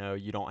 2.0,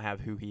 you don't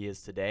have who he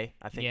is today.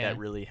 I think Yeah. that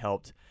really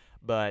helped.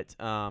 But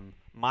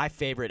my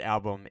favorite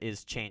album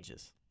is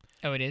Changes.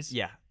 Oh, it is.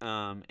 Yeah.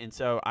 And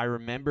so I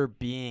remember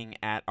being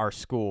at our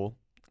school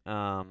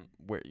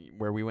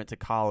where we went to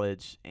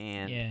college,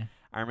 and Yeah.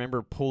 I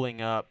remember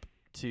pulling up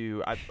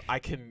to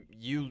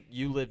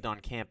you lived on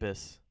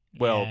campus,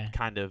 well, Yeah.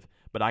 kind of,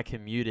 but I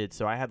commuted,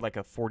 so I had like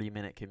a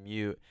 40-minute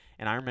commute,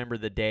 and I remember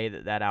the day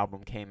that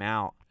album came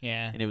out,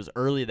 Yeah. and it was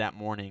early that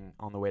morning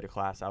on the way to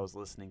class. I was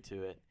listening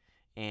to it,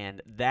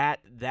 and that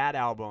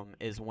album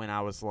is when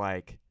I was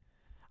like,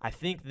 I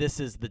think this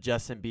is the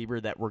Justin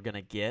Bieber that we're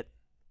gonna get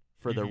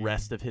for the Mhm.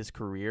 rest of his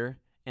career.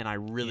 And I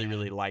really, Yeah.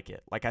 really like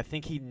it. Like I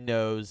think he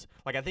knows.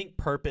 Like I think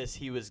Purpose.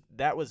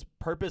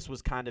 Purpose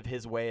was kind of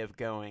his way of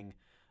going.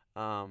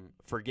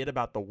 Forget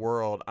about the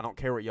world. I don't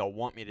care what y'all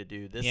want me to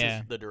do. This Yeah.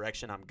 is the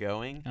direction I'm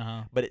going.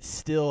 Uh-huh. But it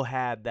still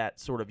had that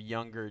sort of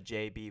younger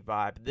JB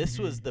vibe. This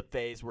was Mhm. the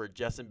phase where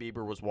Justin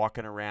Bieber was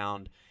walking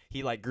around.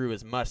 He like grew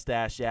his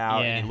mustache out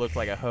and Yeah. he looked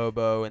like a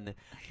hobo.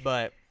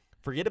 But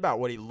forget about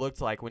what he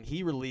looked like when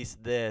he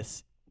released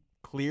this.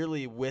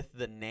 Clearly, with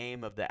the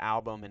name of the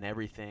album and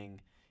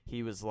everything,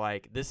 he was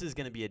like, this is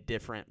going to be a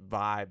different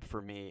vibe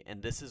for me,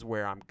 and this is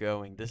where I'm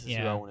going. This is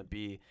who I Yeah. want to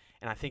be.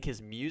 And I think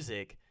his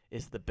music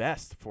is the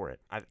best for it.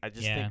 I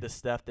just Yeah. think the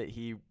stuff that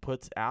he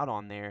puts out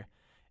on there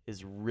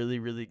is really,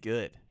 really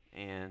good.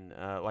 And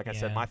like I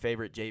said, Yeah. my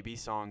favorite JB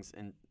songs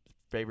and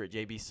favorite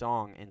JB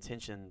song,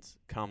 Intentions,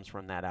 comes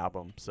from that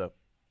album. So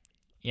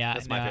Yeah,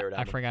 That's my no, favorite I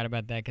album. forgot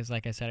about that because,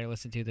 like I said, I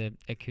listened to the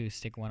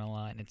acoustic one a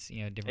lot, and it's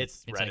different.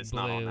 It's right, like it's blue.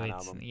 not on that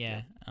it's, album.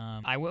 Yeah.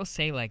 I will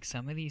say like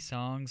some of these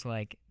songs,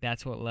 like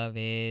 "That's What Love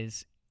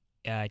Is,"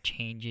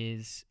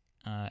 "Changes,"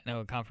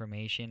 no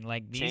confirmation.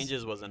 Like these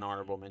Changes was an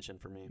honorable mention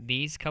for me.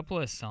 these couple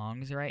of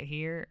songs right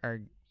here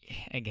are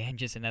again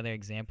just another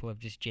example of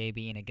just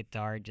JB and a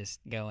guitar just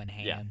going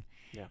ham.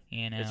 Yeah.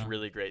 You know, It's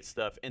really great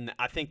stuff. And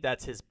I think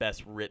that's his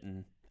best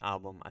written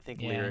album. I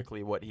think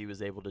lyrically what he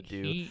was able to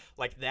do.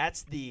 Like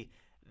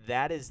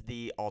that is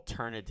the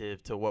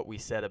alternative to what we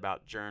said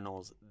about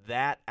Journals.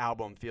 That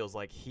album feels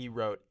like he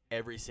wrote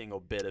every single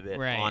bit of it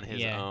on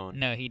his own.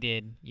 No, he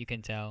did. You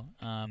can tell.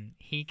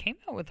 He came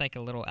out with like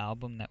a little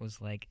album that was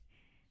like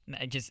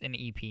just an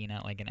EP,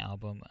 not like an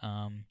album.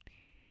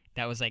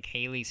 That was like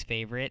Haley's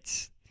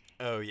favorites.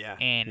 Oh yeah.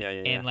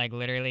 And like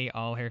literally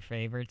all her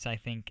favorites, I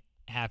think,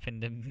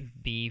 happened to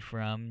be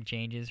from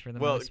Changes for the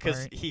most part.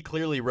 Well, because he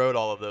clearly wrote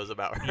all of those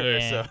about her.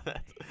 Yeah.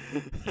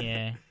 So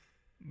Yeah.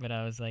 But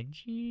I was like,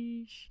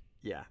 geez.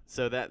 Yeah.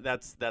 So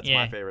that's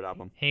my favorite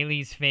album.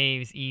 Haley's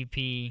Faves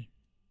EP.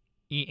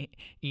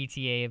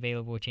 ETA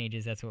available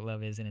Changes. That's what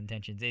Love Is and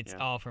Intentions. It's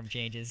all from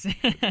Changes.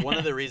 One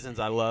of the reasons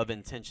I love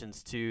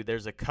Intentions too.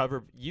 There's a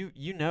cover.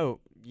 You know.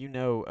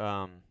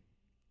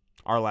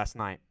 Our Last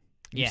Night.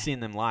 You've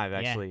seen them live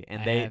actually,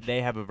 and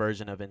they have a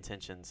version of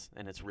Intentions,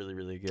 and it's really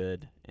really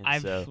good. And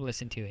I've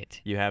listened to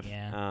it. You have.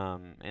 Yeah.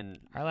 And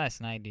Our Last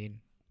Night, dude.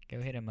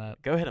 Go hit him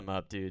up. Go hit him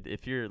up, dude.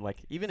 If you're like,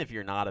 even if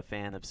you're not a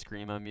fan of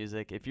screamo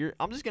music,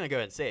 I'm just gonna go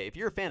ahead and say, if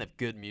you're a fan of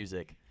good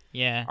music.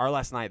 Yeah. Our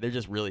Last Night, they're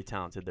just really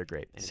talented. They're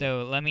great. Anyway.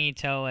 So let me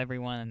tell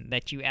everyone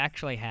that you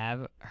actually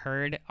have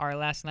heard Our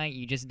Last Night.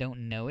 You just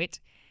don't know it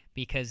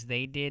because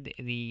they did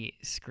the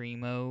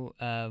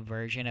screamo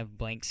version of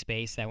Blank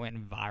Space that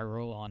went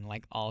viral on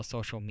like all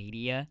social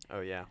media.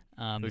 Oh yeah.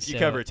 If you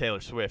cover Taylor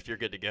Swift, you're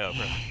good to go,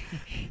 bro.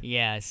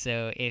 Yeah.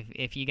 So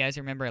if you guys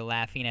remember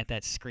laughing at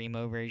that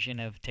screamo version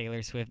of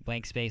Taylor Swift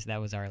Blank Space,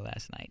 that was Our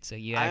Last Night. So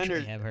you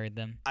actually have heard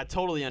them. I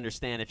totally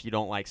understand if you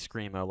don't like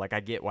screamo. Like I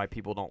get why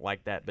people don't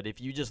like that, but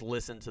if you just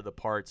listen to the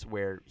parts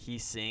where he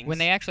sings, when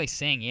they actually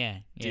sing,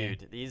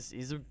 dude,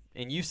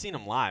 and you've seen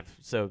them live,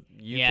 so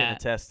you can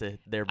attest to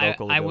their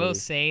vocal ability. I will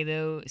say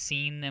though,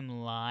 seeing them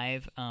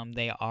live,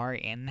 they are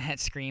in that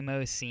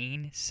screamo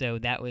scene, so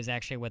that was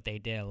actually what they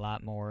did a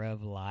lot more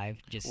of live.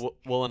 Just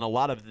well, and a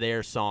lot of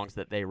their songs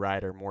that they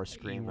write are more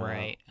screamo,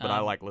 right? But I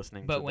like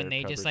listening. But to when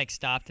they covers. just like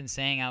stopped and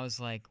sang, I was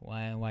like,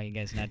 why are you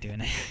guys not doing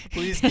that?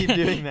 Please keep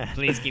doing that.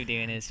 Please keep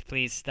doing this.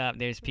 Please stop.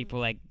 There's people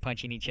like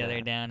punching each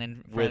other down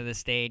in front of the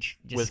stage.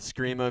 With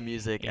screamo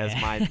music, as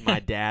my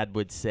dad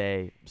would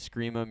say,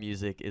 screamo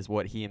music is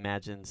what he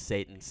imagines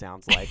Satan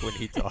sounds like when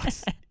he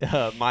talks.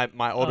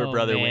 My older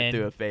brother went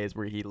through a phase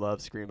where he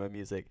loved screamo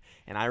music,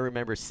 and I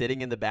remember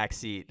sitting in the back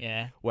seat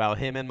while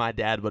him and my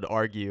dad would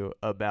argue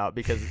about,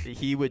 because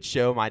he would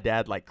show my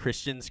dad like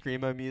Christian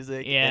screamo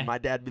music, and my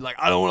dad would be like,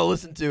 I don't want to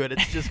listen to it.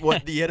 It's just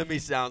what the enemy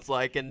sounds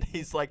like, and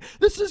he's like,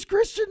 this is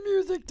Christian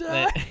music,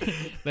 Dad.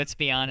 Let's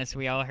be honest.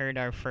 We all heard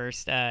our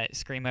first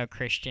screamo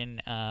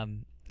Christian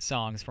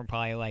songs from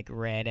probably like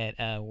Red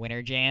at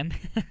Winter Jam.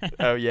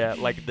 Oh yeah,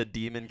 like the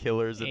Demon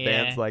Killers and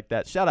bands like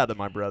that. Shout out to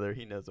my brother.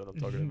 He knows what I'm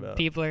talking about.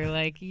 People are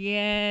like,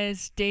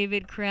 yes,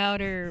 David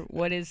Crowder.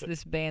 What is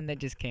this band that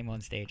just came on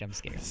stage? I'm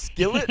scared.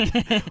 Skillet?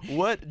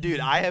 What?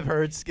 Dude, I have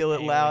heard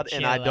Skillet loud,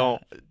 and I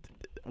don't.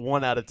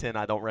 1 out of 10,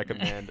 I don't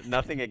recommend.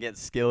 Nothing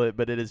against Skillet,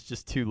 but it is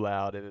just too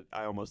loud, and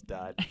I almost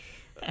died.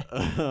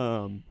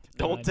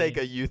 Don't take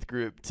a youth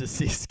group to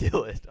see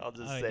Skillet. I'll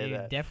just say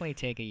that. Definitely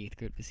take a youth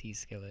group to see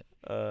Skillet.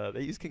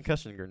 They use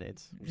concussion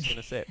grenades. I'm just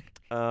gonna say it.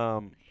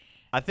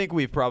 I think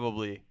we've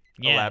probably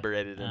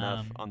elaborated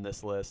enough on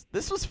this list.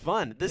 This was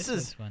fun. This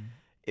was fun.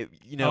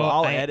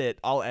 I'll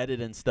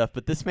edit and stuff,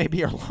 but this may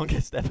be our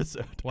longest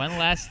episode. One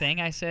last thing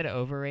I said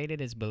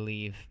overrated is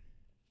Believe.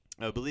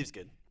 Oh, Believe's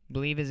good.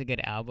 Believe is a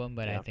good album,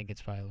 but I think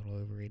it's probably a little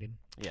overrated.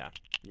 Yeah.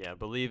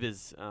 Believe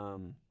is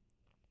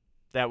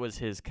that was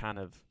his kind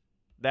of.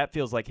 That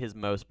feels like his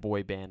most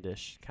boy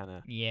bandish kind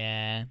of.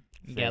 Yeah.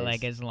 You got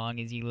like As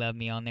Long As You Love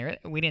Me on there.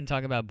 We didn't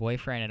talk about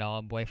Boyfriend at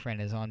all.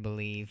 Boyfriend is on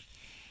Believe.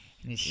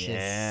 And it's just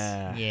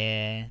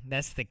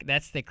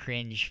that's the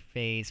cringe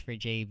phase for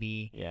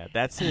JB. Yeah,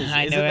 that's his.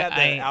 Isn't that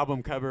the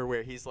album cover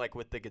where he's like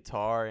with the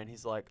guitar and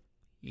he's like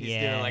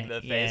doing like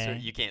the face? Or,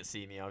 you can't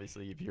see me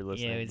obviously if you're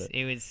listening. Yeah,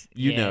 it was.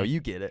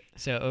 You get it.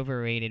 So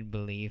overrated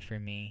Believe for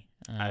me.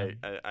 I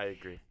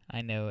agree.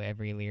 I know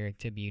every lyric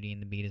to Beauty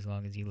and the Beat, As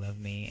Long As You Love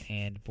Me,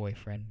 and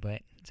Boyfriend,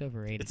 but it's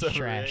overrated. It's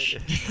trash.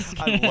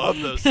 I love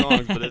those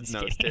songs, but it's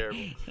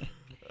terrible.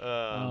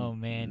 Oh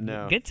man,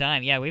 no. Good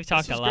time. Yeah, we've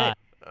talked a lot.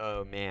 Great.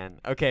 Oh man.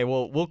 Okay,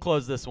 well we'll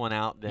close this one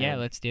out then. Yeah,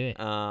 let's do it.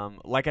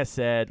 Like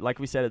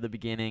we said at the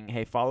beginning,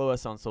 hey, follow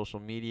us on social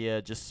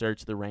media. Just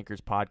search the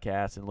Rankers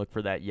Podcast and look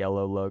for that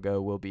yellow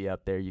logo. We'll be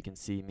up there. You can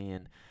see me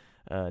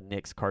and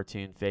Nick's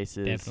cartoon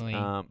faces.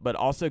 Definitely. But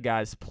also,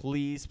 guys,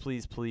 please,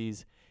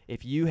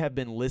 if you have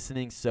been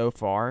listening so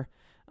far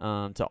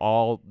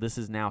to this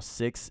is now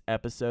 6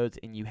 episodes,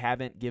 and you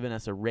haven't given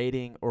us a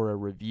rating or a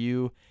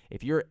review,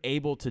 if you're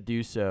able to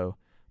do so,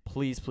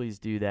 please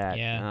do that.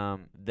 Yeah.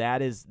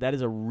 That is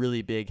a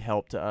really big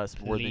help to us,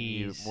 more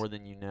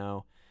than you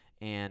know.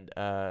 And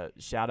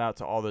shout out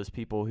to all those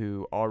people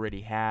who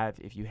already have.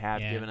 If you have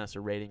given us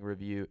a rating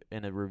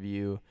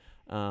review.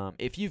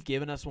 If you've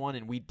given us one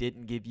and we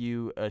didn't give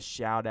you a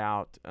shout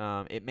out,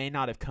 it may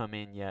not have come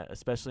in yet,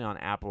 especially on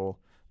Apple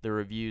the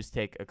reviews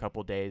take a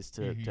couple days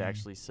to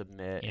actually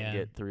submit and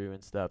get through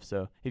and stuff.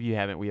 So if you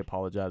haven't, we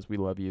apologize. We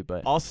love you.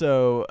 But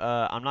also,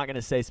 I'm not going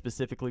to say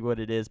specifically what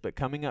it is, but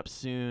coming up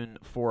soon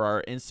for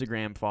our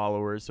Instagram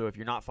followers. So if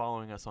you're not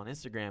following us on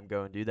Instagram,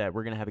 go and do that.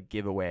 We're going to have a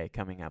giveaway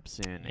coming up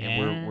soon,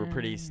 and we're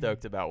pretty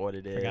stoked about what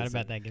it is. Forgot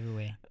about that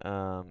giveaway.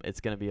 It's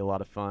going to be a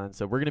lot of fun.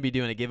 So we're going to be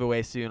doing a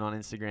giveaway soon on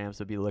Instagram,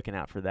 so be looking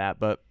out for that.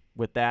 But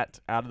with that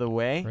out of the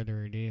way,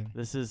 further ado,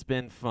 this has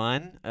been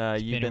fun.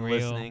 You've been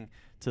listening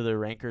to the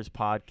Rankers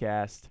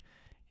podcast,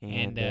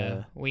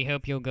 and we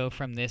hope you'll go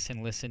from this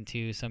and listen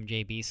to some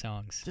JB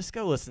songs. Just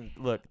go listen.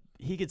 Look,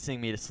 he could sing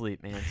me to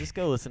sleep, man. Just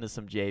go listen to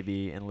some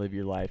JB and live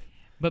your life.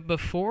 But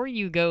before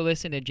you go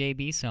listen to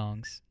JB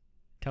songs,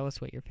 tell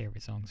us what your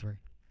favorite songs were.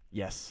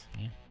 Yes.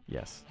 Yeah.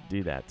 Yes,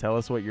 do that. Tell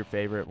us what your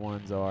favorite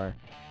ones are.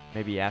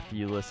 Maybe after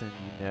you listen,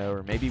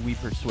 or maybe we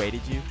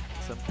persuaded you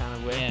some kind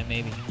of way. Yeah,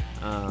 maybe.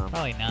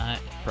 Probably not.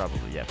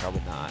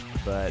 Probably not.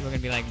 But we're gonna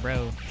be like,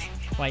 bro,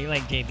 why you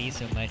like JB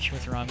so much?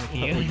 What's wrong with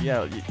you?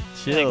 Yeah,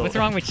 chill. Like, what's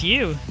wrong with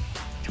you?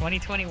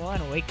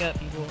 2021, wake up,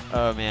 people.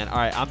 Oh man. All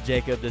right, I'm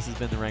Jacob. This has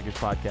been the Rankers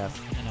podcast,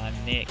 and I'm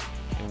Nick.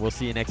 and we'll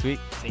see you next week.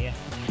 See ya.